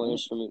 I don't know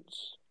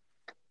instruments.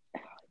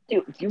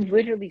 Dude, you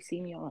literally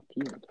see me on a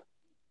field.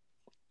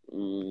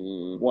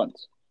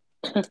 Once.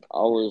 I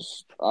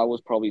was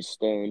probably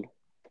stoned.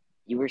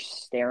 You were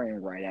staring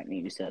right at me,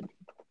 you said.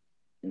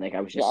 And like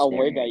I was just I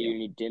waved at you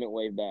and you didn't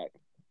wave back.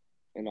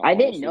 And I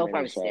didn't know if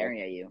I was staring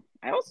at you.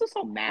 I also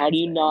saw Matt. How do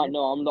you not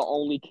know? I'm the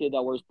only kid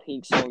that wears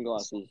pink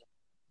sunglasses.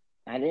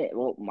 I didn't.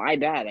 Well, my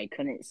bad. I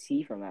couldn't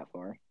see from that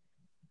far.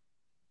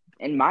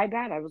 And my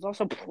bad. I was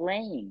also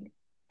playing.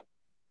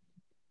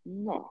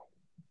 No.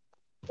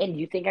 And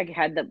you think I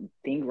had the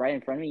thing right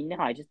in front of me? No,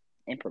 I just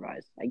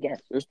improvised, I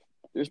guess.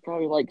 There's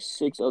probably like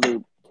 6 other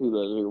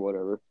tubas or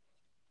whatever.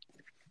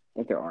 I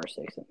think there are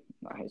 6 in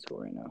my high school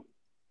right now.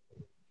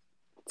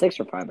 6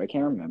 or 5, I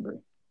can't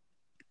remember.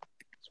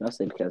 It's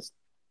mostly because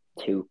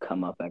 2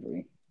 come up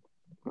every.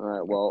 All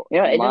right, well,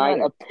 my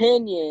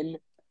opinion,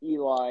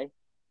 Eli,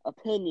 would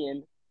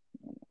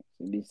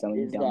be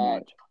something is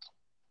that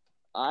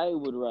I'd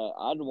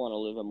want to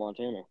live in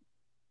Montana.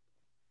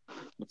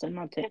 What's in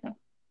Montana?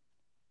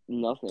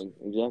 Nothing,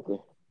 exactly.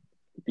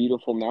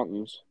 Beautiful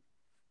mountains.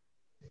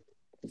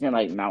 Isn't it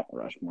like Mount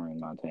Rushmore in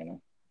Montana?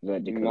 Is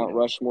that Dakota? Mount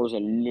Rushmore's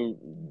there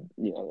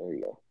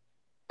you go.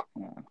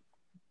 Yeah.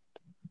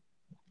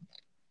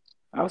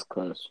 I was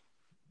close.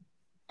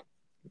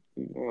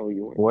 No,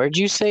 you weren't. Where'd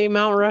you say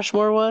Mount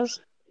Rushmore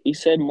was? He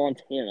said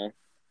Montana.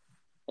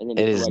 And then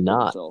it is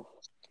not. Himself.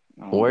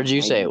 Where'd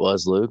you say it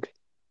was, Luke?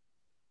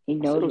 He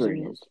knows where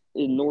it is.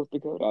 In North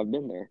Dakota. I've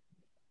been there.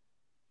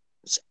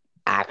 It's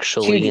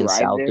actually in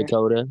South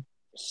Dakota?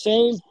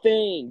 Same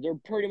thing. They're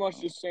pretty much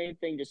the same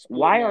thing. Just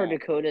why are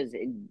Dakotas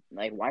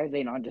why are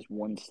they not just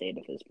one state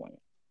at this point?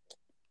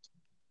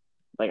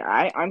 Like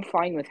I'm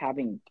fine with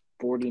having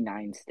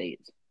 49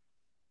 states.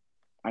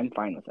 I'm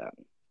fine with that.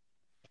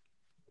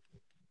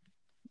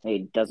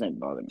 It doesn't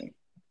bother me.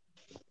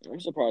 I'm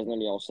surprised none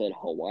of y'all said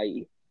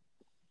Hawaii.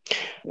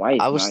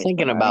 I was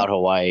thinking about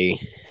Hawaii.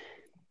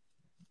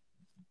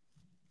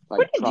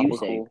 What did you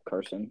say,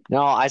 Carson?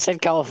 No, I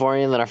said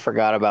California, and then I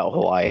forgot about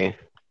Hawaii.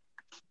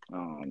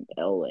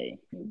 L.A.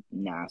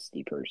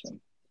 Nasty person.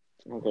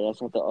 Okay,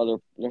 that's not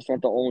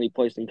the only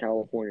place in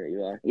California,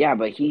 Eli. Yeah,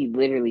 but he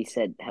literally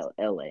said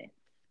L.A.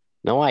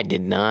 No, I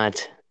did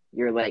not.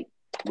 You're like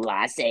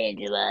Los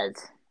Angeles.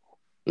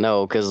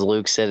 No, because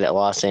Luke said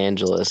Los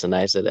Angeles, and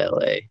I said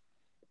L.A.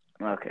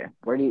 Okay,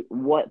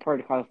 what part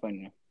of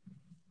California?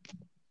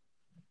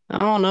 I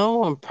don't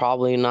know. I'm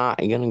probably not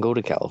gonna go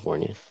to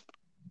California.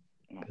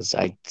 Because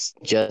I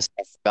just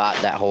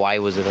forgot that Hawaii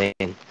was a thing.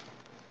 So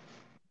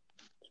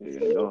you're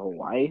gonna go to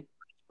Hawaii?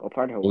 What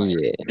part of Hawaii?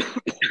 Yeah.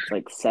 It's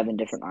like 7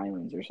 different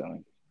islands or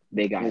something.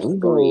 Big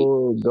island.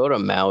 Go to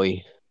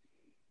Maui.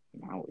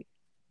 Maui.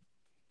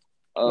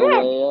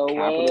 Away.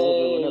 Capitals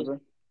or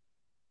whatever.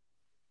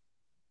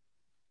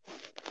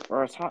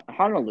 Or it's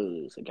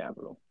Honolulu is the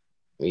capital.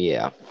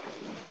 Yeah.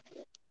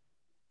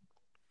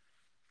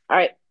 All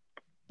right.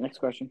 Next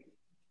question.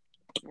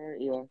 All right,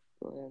 yeah.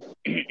 Go ahead.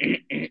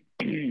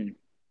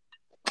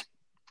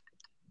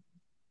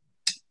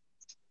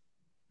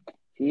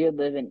 If you could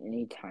live in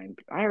any time,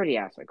 I already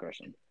asked that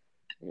question.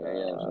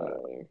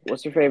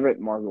 What's your favorite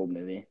Marvel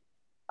movie?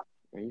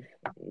 What?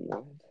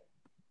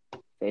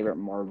 Favorite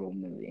Marvel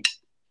movie?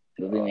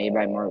 Movie made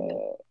by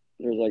Marvel.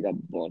 There's like a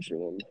bunch of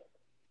them.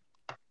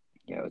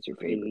 Yeah, what's your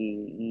favorite?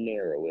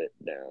 Narrow it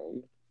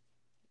down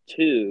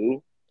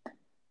to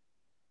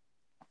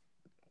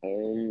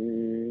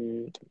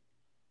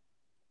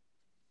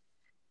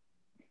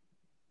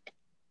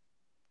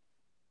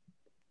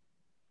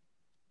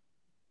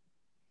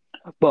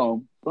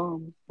boom,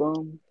 boom,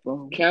 boom,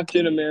 boom.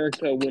 Captain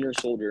America: Winter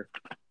Soldier.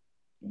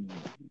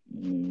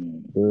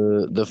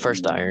 The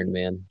first Iron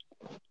Man.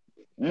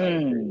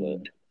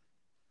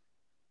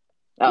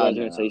 I was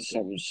gonna say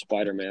something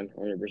Spider-Man,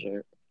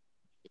 100%.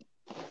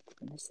 I'm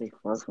gonna say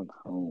Far From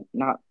Home.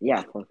 Far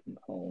From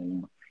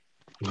Home.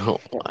 Oh,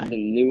 the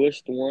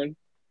newest one.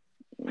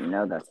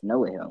 No, that's No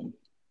Way Home.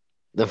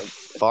 The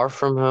Far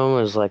From Home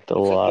is like the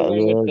one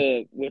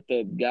with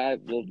the guy,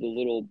 the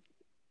little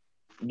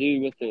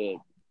dude with the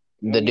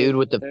dude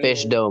with the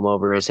fish dome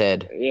over his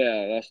head.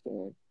 Yeah, that's the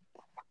one.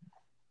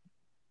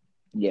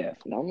 Yeah,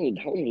 that one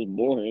was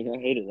boring. I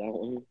hated that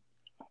one.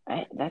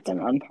 That's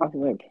an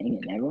unpopular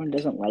opinion. Everyone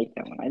doesn't like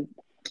that one.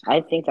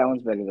 I think that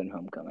one's better than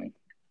Homecoming.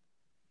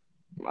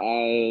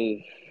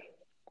 I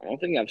don't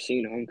think I've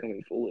seen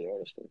Homecoming fully,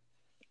 honestly.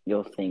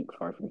 You'll think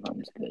Far From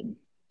Home's good.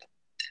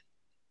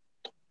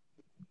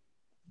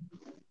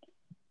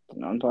 It's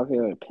an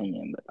unpopular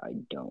opinion, but I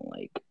don't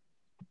like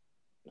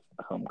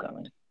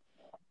Homecoming.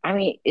 I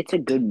mean, it's a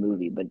good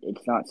movie, but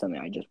it's not something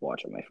I just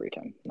watch in my free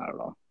time. Not at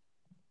all.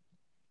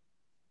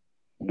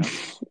 You know?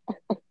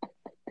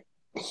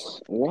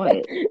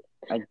 What?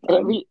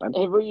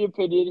 Every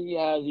opinion he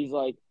has, he's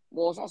like,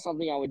 well, it's not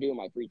something I would do in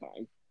my free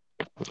time.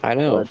 I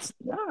know. Well, it's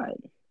not.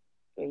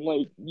 And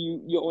like,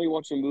 you only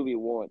watch a movie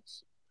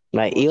once.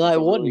 Now, Eli,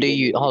 what do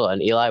you... Hold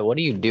on, Eli, what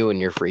do you do in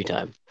your free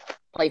time?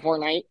 Play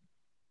Fortnite?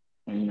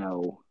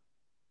 No.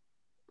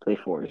 Play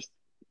Forest.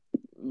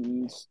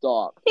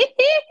 Stop. I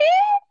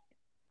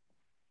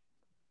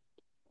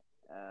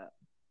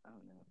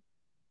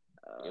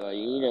don't know.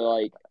 You need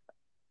to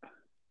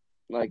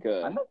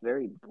I'm a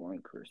very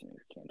boring person. If you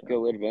can't tell.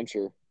 Go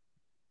adventure.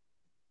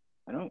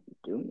 I don't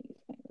do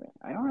anything.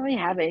 I don't really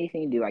have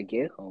anything to do. I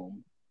get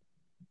home.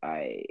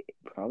 I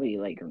probably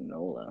like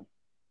granola.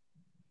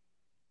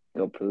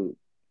 Go poop.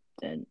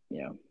 Then,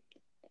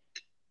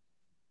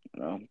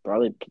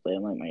 probably play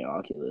on like my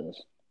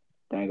Oculus.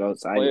 Then I go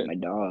outside with my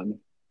dog.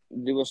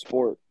 Do a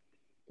sport.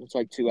 It's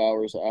like 2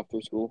 hours after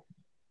school.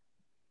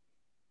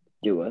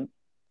 Do what?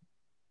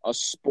 A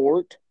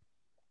sport?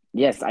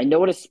 Yes, I know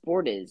what a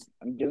sport is.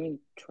 I'm doing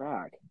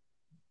track.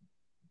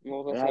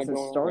 Well, it hasn't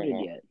started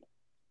yet.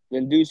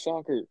 Then do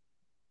soccer.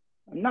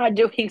 I'm not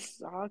doing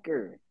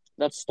soccer.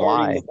 That's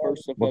starting the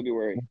 1st of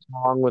February. What's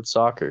wrong with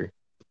soccer?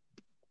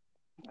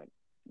 I'm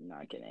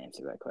not going to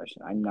answer that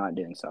question. I'm not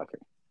doing soccer.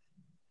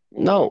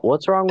 No,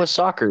 what's wrong with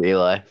soccer,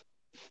 Eli?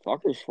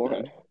 Soccer's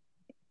fun.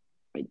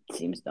 It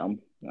seems dumb.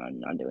 No,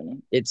 I'm not doing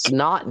it. It's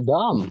not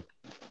dumb.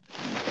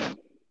 Okay.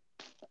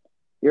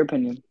 Your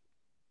opinion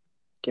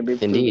can be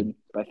proven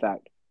by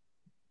fact.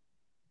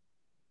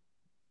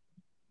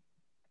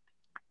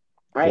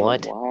 Right.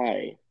 What?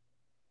 Why?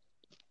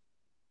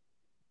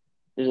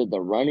 Is it the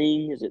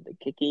running? Is it the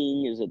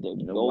kicking? Is it the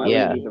goal?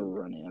 Yeah, the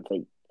running. I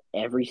think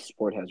every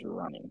sport has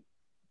running.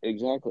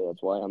 Exactly.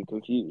 That's why I'm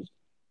confused.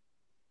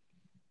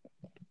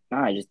 No,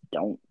 I just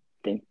don't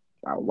think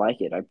I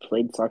like it. I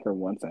played soccer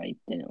once and I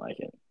didn't like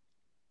it.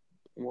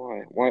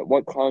 Why?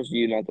 What caused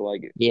you not to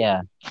like it?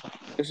 Yeah.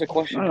 It's a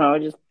question. I don't know. I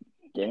just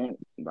didn't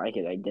like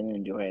it. I didn't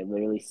enjoy it. I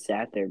literally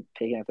sat there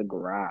picking at the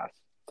grass.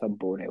 That's how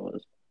bored I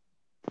was.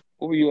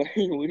 What were you like?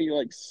 Were you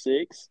like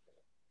 6?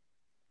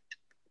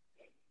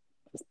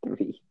 I was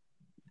 3.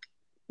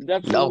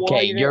 That's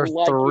okay. You're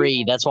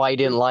 3. That's why you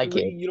didn't like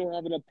it. You don't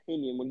have an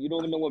opinion when you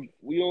don't even know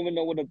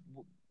what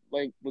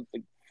what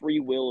the free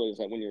will is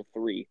when you're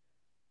 3.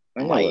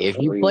 Like, if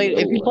you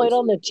played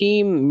on the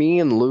team me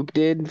and Luke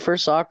did for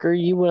soccer,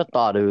 you would have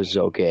thought it was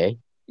okay.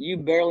 You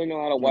barely know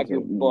how to wipe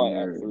your butt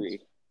at 3.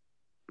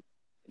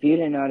 If you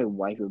didn't know how to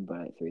wipe your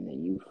butt at 3,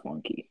 then you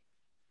flunky.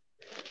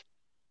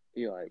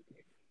 You're like,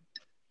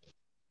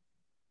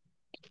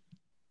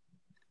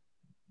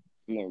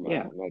 never mind.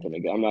 Yeah.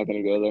 I'm not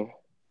gonna go there.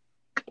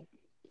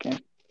 Okay.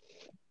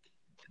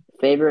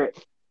 Favorite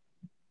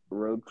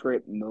road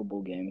trip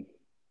mobile game?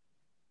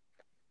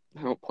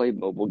 I don't play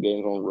mobile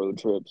games on road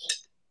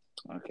trips.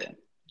 Okay.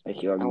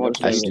 If you have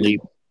I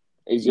sleep.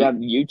 Is you have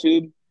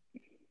YouTube?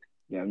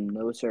 You have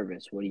no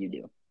service. What do you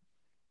do?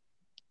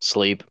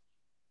 Sleep.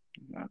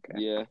 Okay.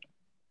 Yeah.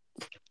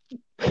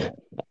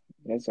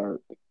 That's our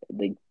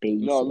basic.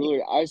 No,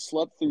 literally, I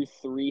slept through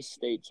 3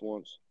 states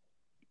once.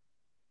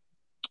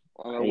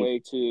 On our way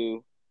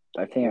to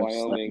I think Wyoming.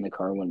 I slept in the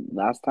car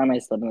last time I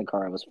slept in the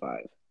car I was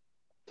 5.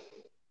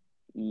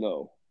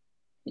 No.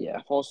 Yeah.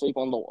 I fall asleep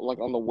on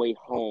the way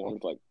home. I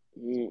was like,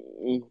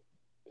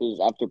 because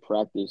after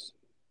practice,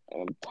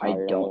 and I'm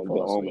tired. I want to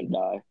go home and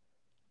die.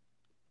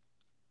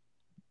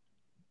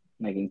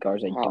 Like in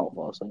cars, I don't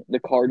fall asleep. The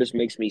car just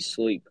makes me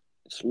sleepy.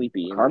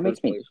 The car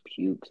makes me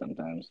puke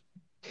sometimes.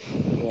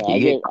 Yeah, I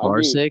get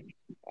car sick.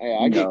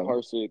 I get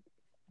car sick.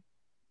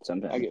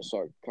 Sometimes I get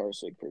car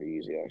sick pretty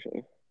easy,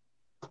 actually.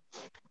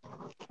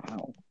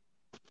 Wow.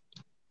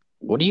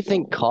 What do you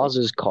think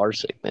causes car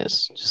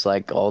sickness? Just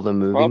like all the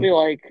moving? Probably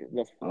like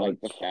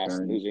the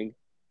fast moving.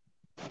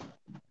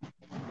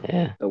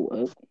 Yeah. The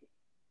what?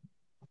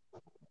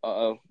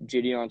 Uh-oh.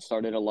 Gideon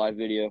started a live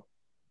video.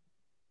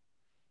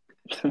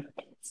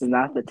 This is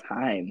not the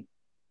time.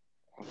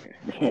 Okay,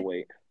 I'll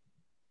wait.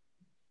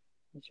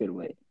 You should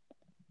wait.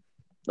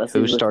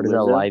 Who started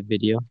a live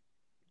video?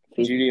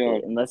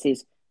 Gideon. Unless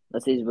he's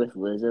with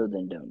Lizzo,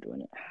 then don't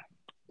join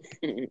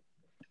it.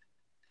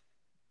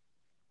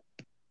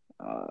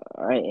 All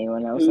right,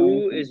 anyone else?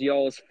 Who is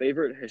y'all's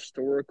favorite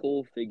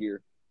historical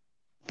figure?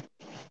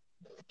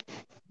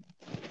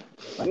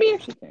 Let me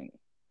actually think.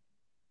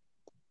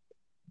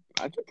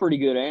 That's a pretty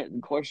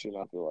good question,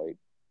 I feel like.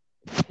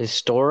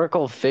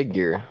 Historical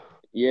figure?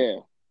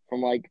 Yeah.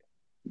 From I'm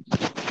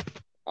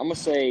going to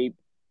say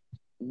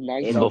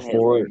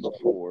 1900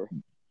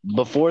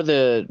 before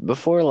the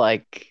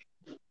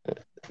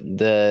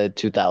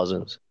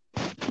 2000s.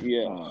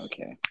 Yeah. Oh,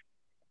 okay.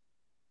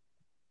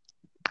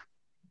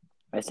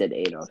 I said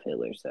Adolf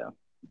Hitler, so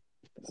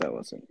that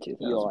wasn't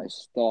 2000. Yo, I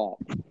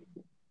stopped.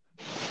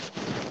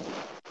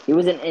 It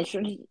was an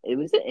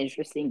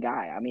interesting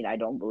guy. I mean, I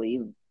don't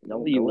believe.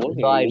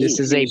 This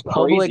is a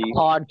public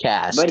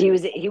podcast. But he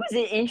was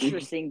an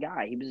interesting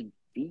guy. He was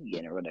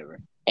vegan or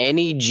whatever.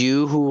 Any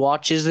Jew who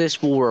watches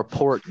this will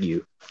report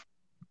you.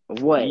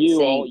 What?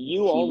 You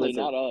only,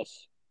 not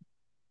us.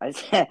 I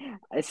said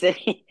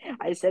he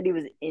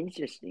was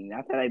interesting.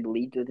 Not that I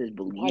believed with his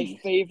beliefs. My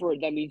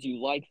favorite. That means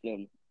you like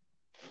them.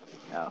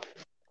 No,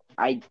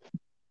 I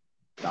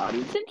thought he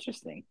was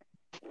interesting.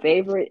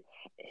 Favorite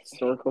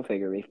historical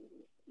figure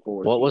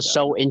before. What was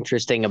so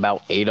interesting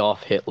about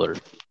Adolf Hitler?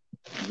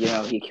 You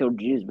know, he killed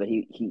Jews, but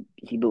he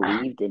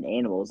believed in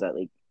animals that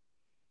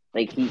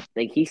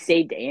he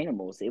saved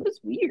animals. It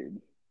was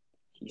weird.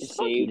 He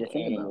saved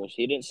animals.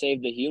 He didn't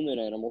save the human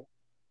animal.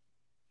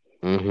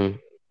 Mm-hmm.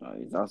 Oh,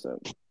 he's also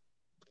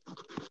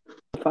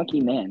a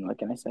funky man. What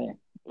can I say?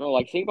 No,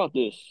 think about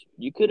this.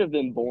 You could have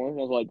been born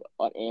as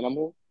an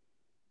animal,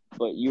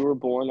 but you were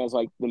born as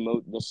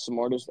the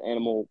smartest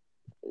animal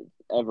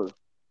ever.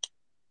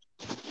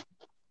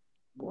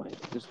 What?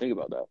 Just think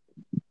about that.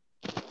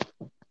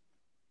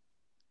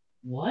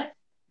 What?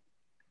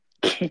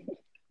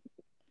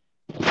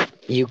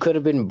 You could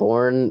have been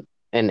born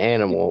an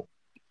animal.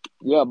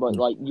 Yeah, but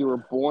you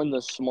were born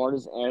the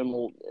smartest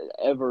animal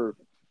ever.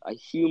 A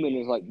human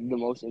is the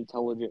most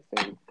intelligent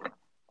thing.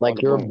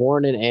 You were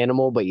born an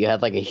animal, but you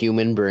had a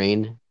human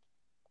brain.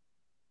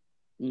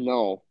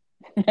 No.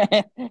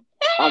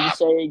 I'm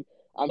saying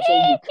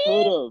you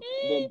could have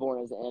been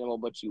born as an animal,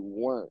 but you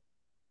weren't.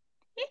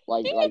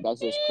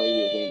 That's just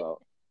crazy to think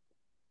about.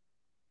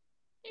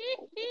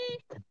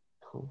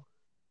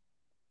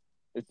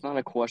 It's not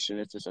a question,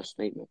 it's just a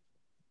statement.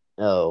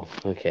 Oh,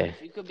 okay.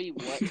 If you could be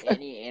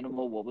any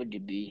animal, what would you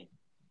be?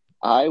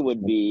 I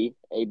would be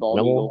a bald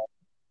eagle.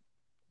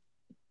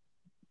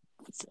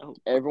 So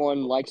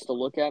everyone likes to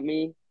look at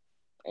me,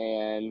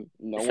 and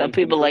some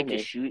people like to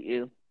shoot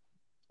you.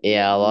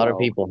 Yeah, a lot of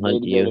people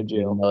hunt you,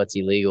 even though it's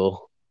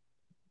illegal.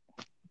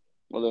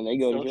 Well, then they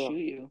go to jail. Shoot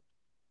you.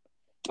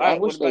 All right,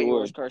 what about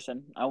yours,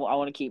 Carson? I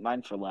want to keep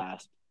mine for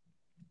last.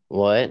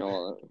 What?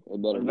 No,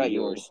 what about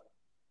yours?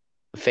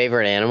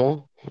 Favorite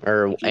animal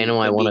or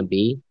animal I want to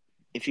be?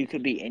 If you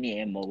could be any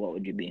animal, what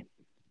would you be?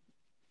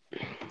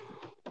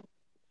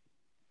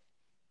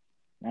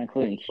 Not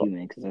including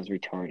human, because that's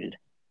retarded.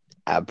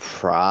 I'd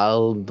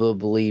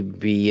probably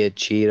be a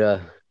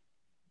cheetah.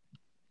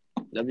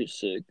 That'd be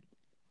sick.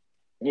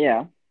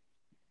 Yeah.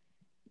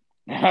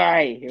 All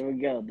right, here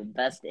we go. The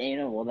best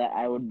animal that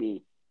I would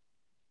be.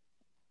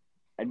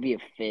 I'd be a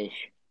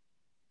fish.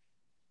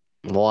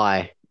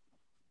 Why?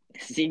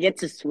 Because you get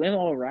to swim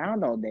all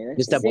around all day.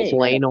 That's just sick. A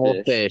plain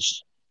old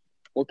fish.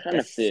 What kind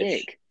of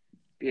fish? Sick.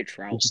 Be a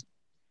trout. Just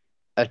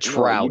a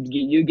trout. No,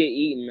 you get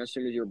eaten as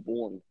soon as you're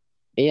born.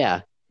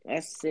 Yeah.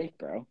 That's sick,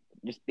 bro.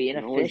 Just being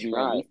a fish for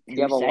at least 2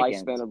 You have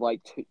seconds. A lifespan of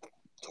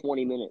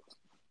 20 minutes.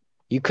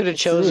 You could have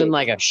chosen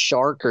a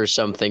shark or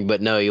something,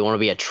 but no, you want to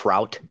be a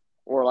trout?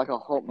 Or a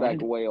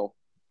humpback whale.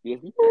 Yeah.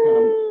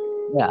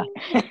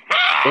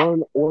 Or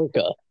an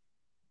orca.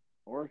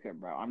 Orca,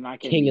 bro. I'm not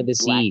kidding. King of the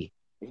sea.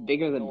 It's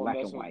bigger than black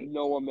and white.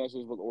 No one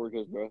messes with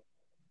orcas, bro.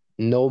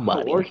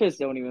 Nobody. Orcas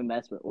don't even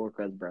mess with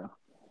orcas, bro.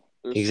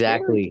 They're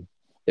exactly.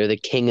 They're the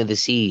king of the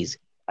seas.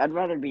 I'd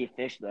rather be a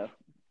fish though.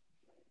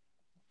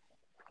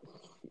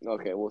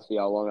 Okay, we'll see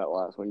how long that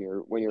lasts when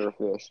you're a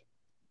fish.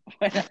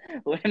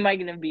 When am I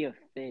gonna be a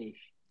fish?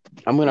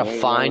 I'm gonna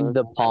find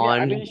the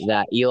pond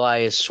that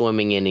Eli is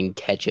swimming in and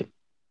catch him.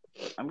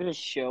 I'm gonna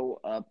show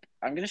up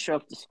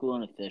to school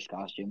in a fish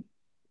costume.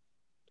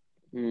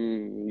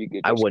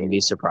 I wouldn't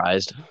be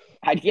surprised.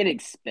 I'd get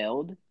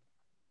expelled.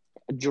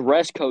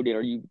 Dress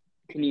coded.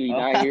 Can you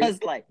not hear? I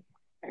was like,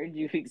 I heard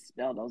you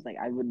expelled. I was like,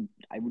 I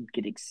would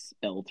get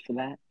expelled for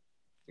that.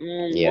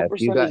 Yeah,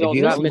 if you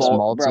got Miss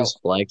Maltz's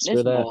flex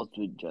for that, Miss Maltz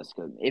would just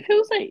go. If it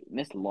was like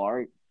Miss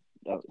Lark,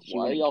 she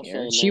wouldn't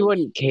care. She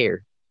wouldn't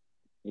care.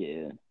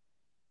 Yeah.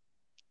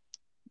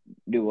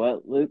 Do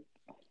what, Luke?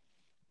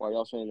 Why are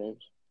y'all saying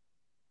names?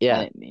 Yeah.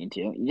 I didn't mean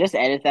to. You just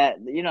edit that.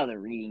 You know, the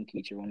reading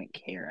teacher wouldn't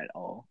care at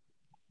all.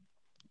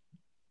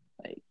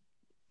 Like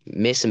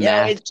Miss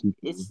Math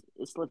it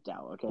slipped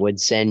out. Okay. Would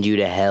send you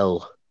to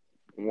hell.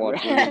 Watch,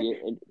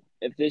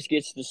 if this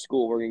gets to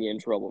school, we're gonna get in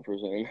trouble for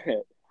saying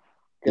that.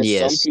 Because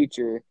some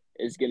teacher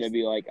is gonna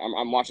be like,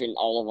 "I'm watching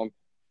all of them."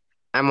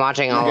 I'm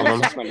watching all of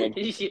them.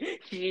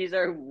 She's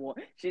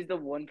the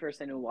one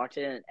person who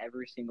watches it in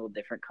every single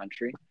different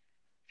country.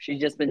 She's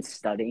just been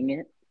studying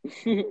it.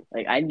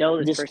 Like, I know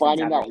this just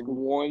finding that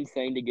one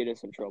thing to get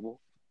us in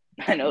trouble.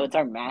 I know, it's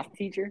our math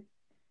teacher.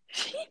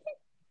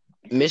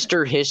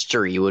 Mr.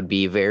 History would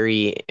be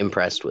very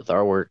impressed with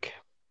our work.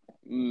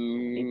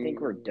 He'd think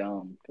we're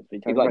dumb.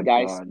 He'd be like,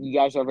 guys, you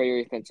guys are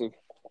very offensive.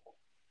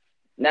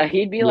 No,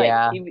 he'd be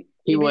like...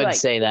 He would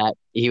say that.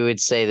 He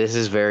would say, this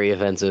is very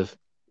offensive.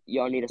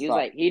 Y'all need to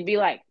stop. He'd be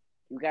like,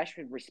 you guys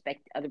should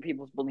respect other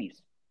people's beliefs.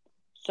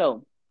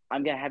 So,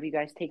 I'm going to have you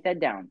guys take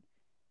that down.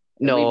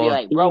 No, we'd be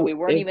like, bro, we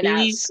weren't even at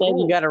school. He said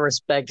you got to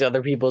respect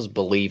other people's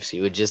beliefs. He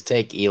would just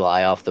take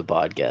Eli off the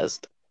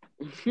podcast.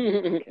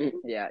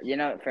 Yeah,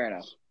 fair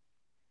enough.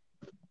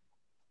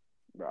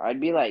 Bro, I'd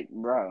be like,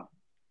 bro,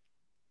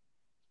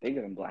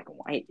 bigger than black and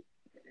white.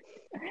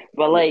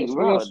 But like,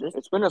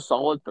 it's been a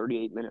solid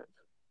 38 minutes.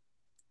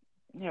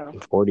 Yeah.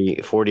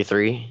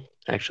 43,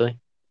 actually.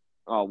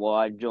 Oh, well,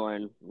 I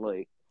joined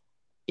late.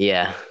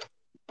 Yeah.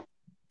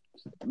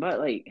 But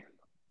like,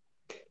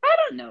 I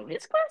don't know.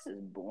 His class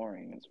is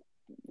boring.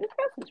 His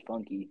class is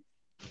funky.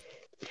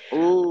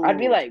 Ooh. I'd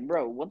be like,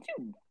 bro, once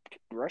you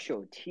brush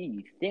your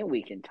teeth, then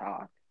we can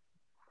talk.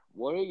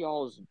 What are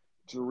y'all's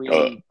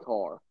dream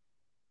car?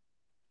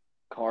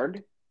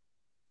 Card?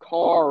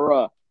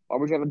 Car. Why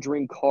would you have a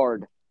dream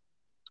card?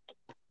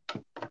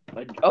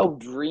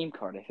 Dream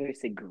card. I thought you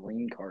said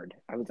green card.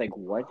 I was like,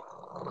 what?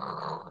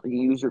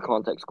 You use your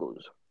context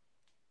clues.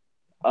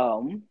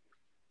 A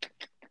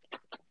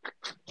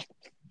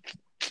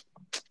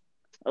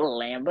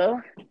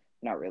Lambo?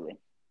 Not really.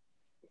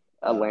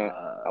 A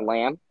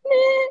lamb?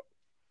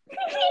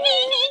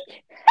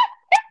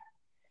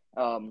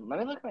 Let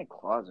me look at my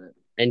closet.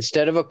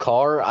 Instead of a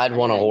car, I'd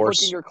want a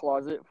horse. Look in your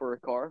closet for a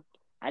car.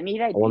 I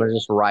want to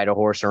just ride a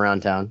horse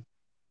around town.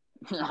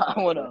 I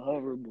want a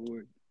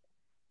hoverboard.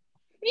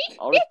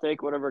 I'll just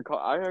take whatever car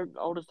I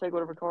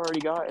already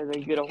got and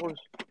then get a horse.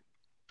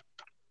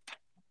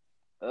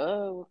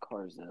 What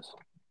car is this?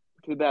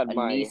 Too bad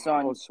my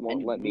Nissan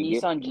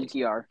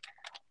GTR.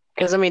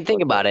 Because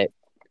think about it.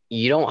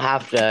 You don't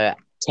have to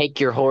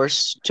take your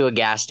horse to a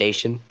gas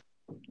station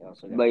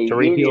to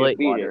refuel it.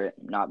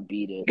 Not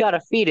beat it. You gotta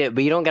feed it,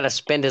 but you don't gotta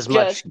spend as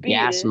much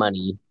gas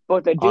money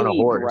on a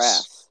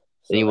horse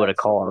than you would a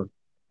car.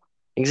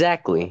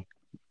 Exactly.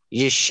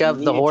 You just shove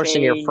the horse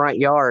in your front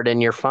yard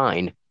and you're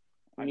fine.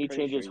 I need to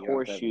change his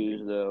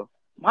horseshoes, though.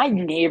 My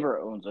neighbor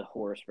owns a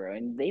horse, bro,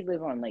 and they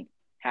live on like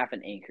half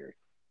an acre.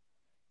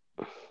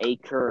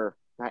 Acre,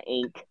 not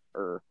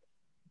acre.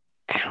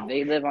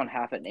 They live on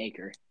half an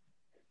acre.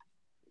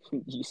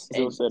 You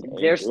still said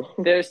acre.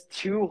 There's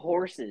 2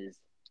 horses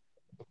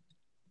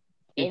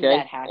in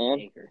that half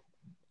acre.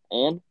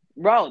 And?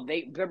 Bro,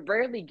 they're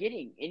barely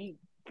getting any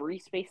free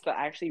space to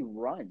actually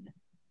run.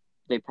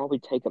 They probably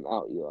take them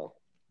out, Eli.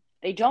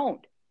 They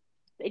don't.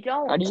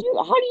 How do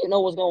you know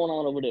what's going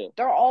on over there?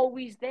 They're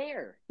always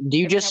there. Do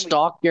you just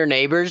stalk your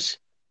neighbors?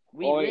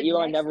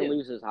 Eli never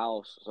leaves his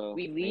house. So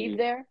we leave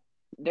there.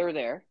 They're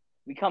there.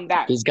 We come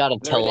back. He's got a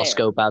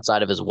telescope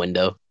outside of his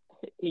window.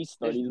 He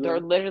studies. They're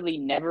literally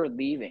never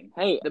leaving.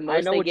 Hey,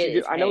 I know what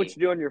you do. I know what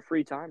you do on your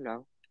free time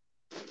now.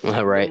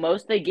 Right. The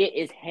most they get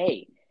is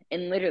hay,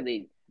 and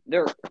literally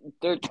their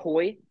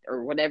toy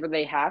or whatever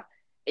they have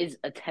is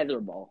a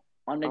tetherball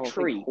on a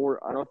tree.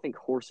 I don't think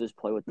horses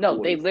play with. No,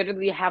 toys. they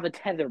literally have a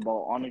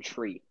tetherball on a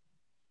tree.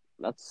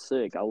 That's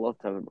sick. I love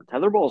tetherball.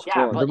 Tetherball's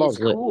fun. But it's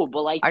cool.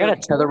 But like, I got a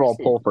tetherball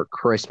pole for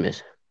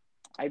Christmas.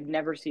 I've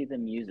never seen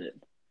them use it.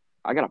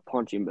 I got a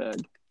punching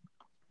bag.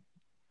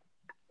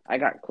 I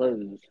got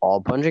clothes.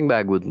 All punching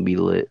bag would be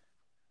lit.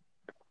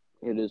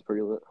 It is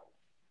pretty lit.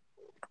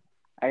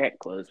 I got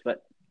clothes,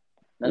 but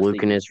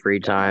Luke in his free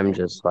time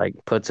just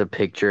puts a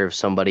picture of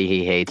somebody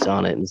he hates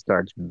on it and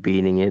starts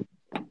beating it.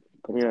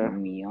 Puts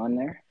me on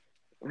there.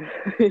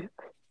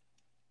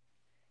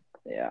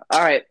 Yeah. All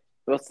right.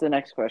 What's the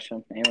next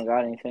question? Anyone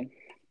got anything?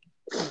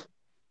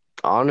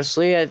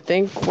 Honestly, I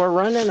think we're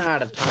running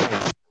out of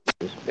time.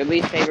 Your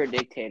least favorite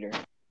dictator.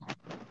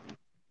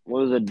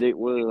 What is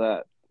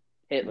that?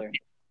 Hitler.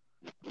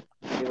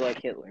 You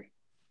like Hitler?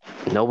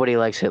 Nobody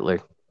likes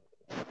Hitler.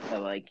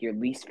 So, like, your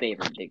least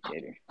favorite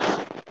dictator.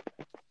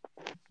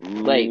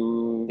 Like,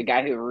 the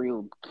guy who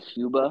ruled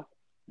Cuba,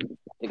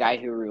 the guy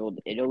who ruled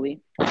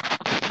Italy.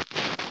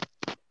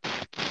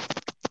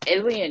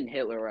 Italy and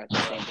Hitler were at the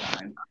same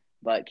time,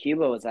 but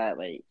Cuba was at,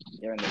 like,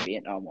 during the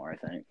Vietnam War, I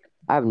think.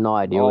 I have no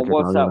idea what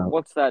you're talking about.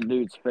 What's that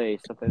dude's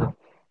face?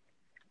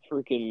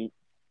 Freaking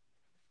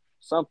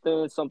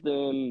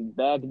something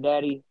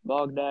Baghdadi,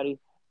 something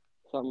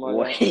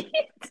like that.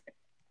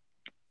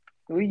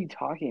 What are you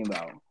talking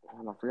about?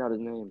 I forgot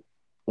his name.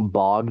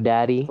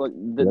 Baghdadi? Like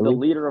the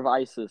leader of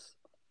ISIS.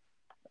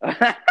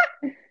 I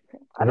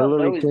don't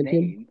know his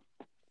name.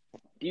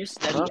 Do you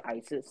study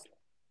ISIS?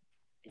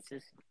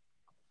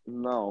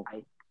 No.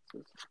 ISIS.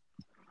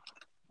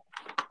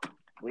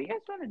 What do you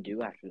guys want to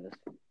do after this?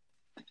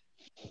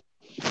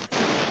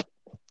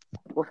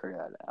 We'll figure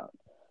that out.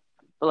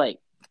 But like,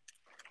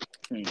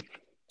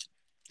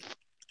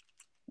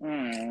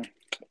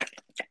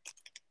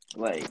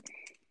 like,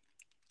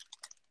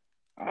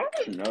 I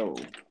don't know.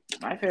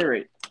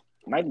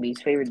 My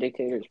least favorite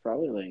dictator is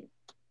probably like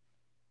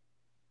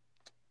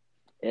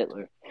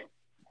Hitler.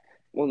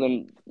 Well,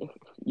 then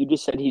you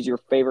just said he's your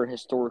favorite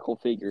historical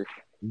figure.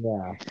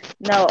 Yeah.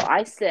 No,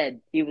 I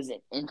said he was an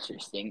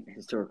interesting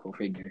historical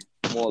figure.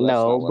 Well,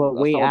 no, but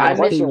we asked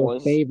what your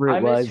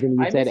favorite was, and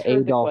you said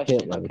Adolf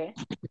Hitler. Okay.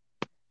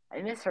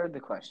 I misheard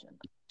the question.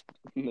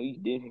 No, you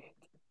didn't.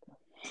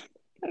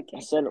 Okay.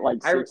 I said it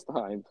like 6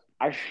 times.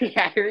 I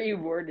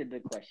reworded the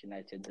question,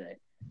 I should say.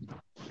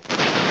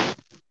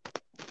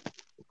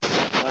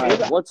 All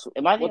right, what's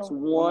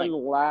one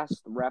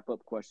last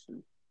wrap-up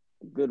question?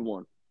 A good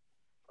one.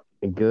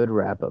 A good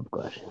wrap-up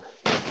question.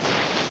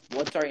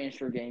 What's our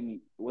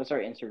Instagram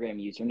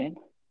username?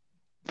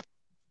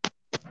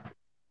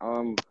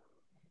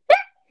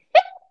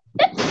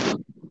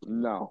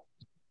 No.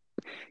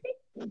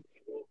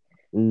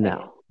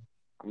 No.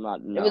 I'm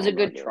not. No, it was a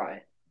good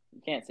try.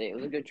 You can't say it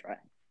was a good try.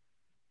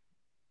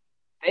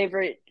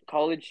 Favorite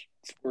college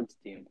sports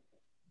team?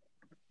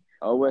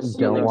 OSU.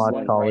 Don't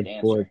watch college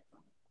sports.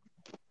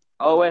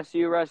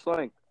 OSU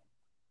wrestling.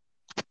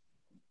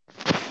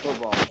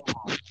 Football.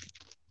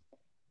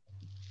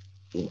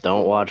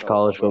 Don't watch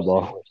college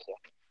football.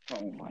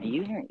 Oh my!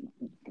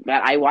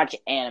 I watch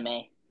anime.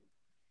 Okay.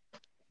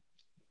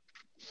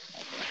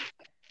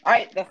 All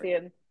right, that's the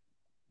end.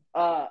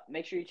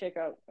 Make sure you check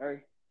out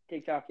our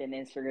TikTok and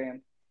Instagram.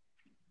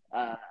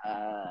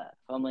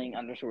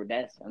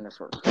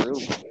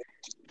 Fumbling_desk_crew.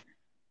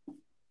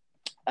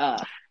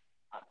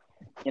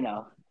 You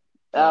know.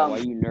 Why are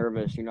you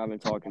nervous? You're not even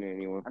talking to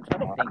anyone. I'm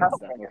trying to think of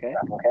stuff, okay?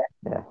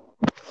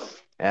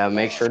 Yeah,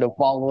 make sure to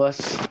follow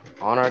us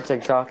on our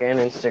TikTok and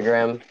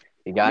Instagram.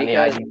 You got any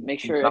ideas? Make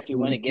sure if you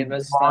want to give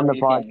us on the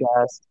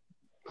podcast,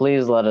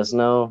 please let us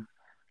know.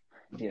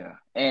 Yeah.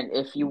 And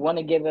if you want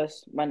to give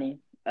us money,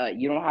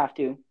 you don't have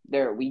to.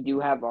 We do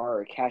have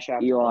our Cash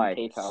App and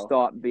PayPal.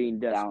 Stop being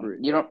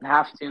desperate. You don't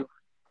have to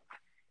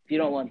if you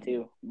don't want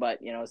to, but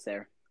it's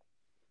there.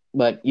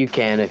 But you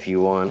can if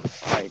you want.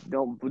 Right.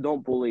 Don't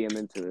bully him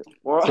into it.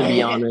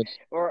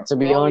 To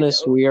be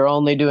honest, we are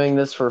only doing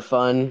this for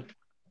fun.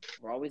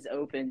 We're always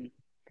open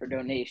for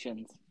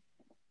donations.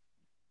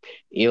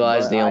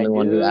 Eli's the only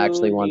one who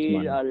actually wants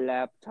money. A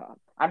laptop.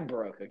 I'm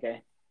broke,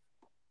 okay?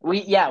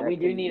 We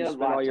do need a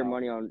laptop. All your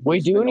money on. We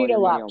do need a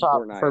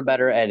laptop for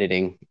better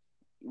editing.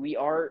 We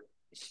are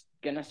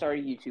gonna start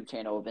a YouTube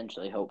channel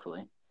eventually,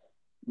 hopefully.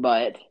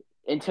 But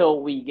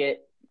until we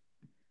get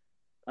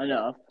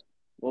enough,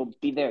 we'll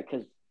be there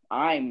because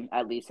I'm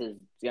at least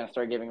gonna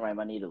start giving my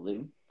money to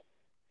Lou.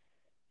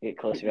 Get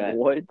closer to that.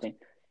 What? Thing.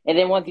 And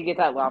then once you get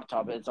that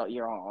laptop,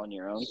 you're on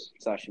your own.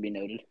 So that should be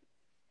noted.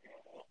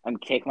 I'm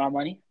gonna take my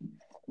money.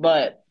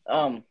 But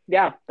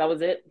yeah, that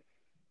was it.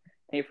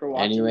 Thank you for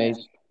watching.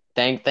 Anyways,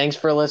 thanks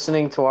for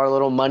listening to our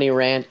little money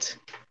rant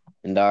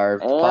and our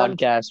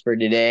podcast for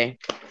today.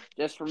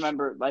 Just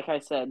remember, like I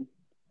said,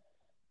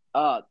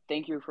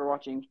 thank you for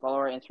watching. Follow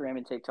our Instagram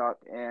and TikTok,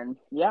 and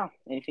yeah,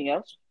 anything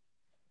else?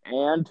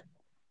 And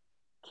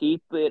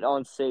keep it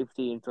on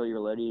safety until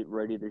you're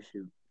ready to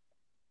shoot.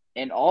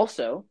 And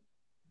also,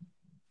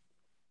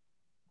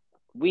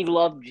 we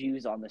love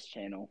Jews on this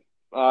channel.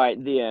 All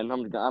right, the end.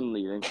 I'm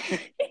leaving.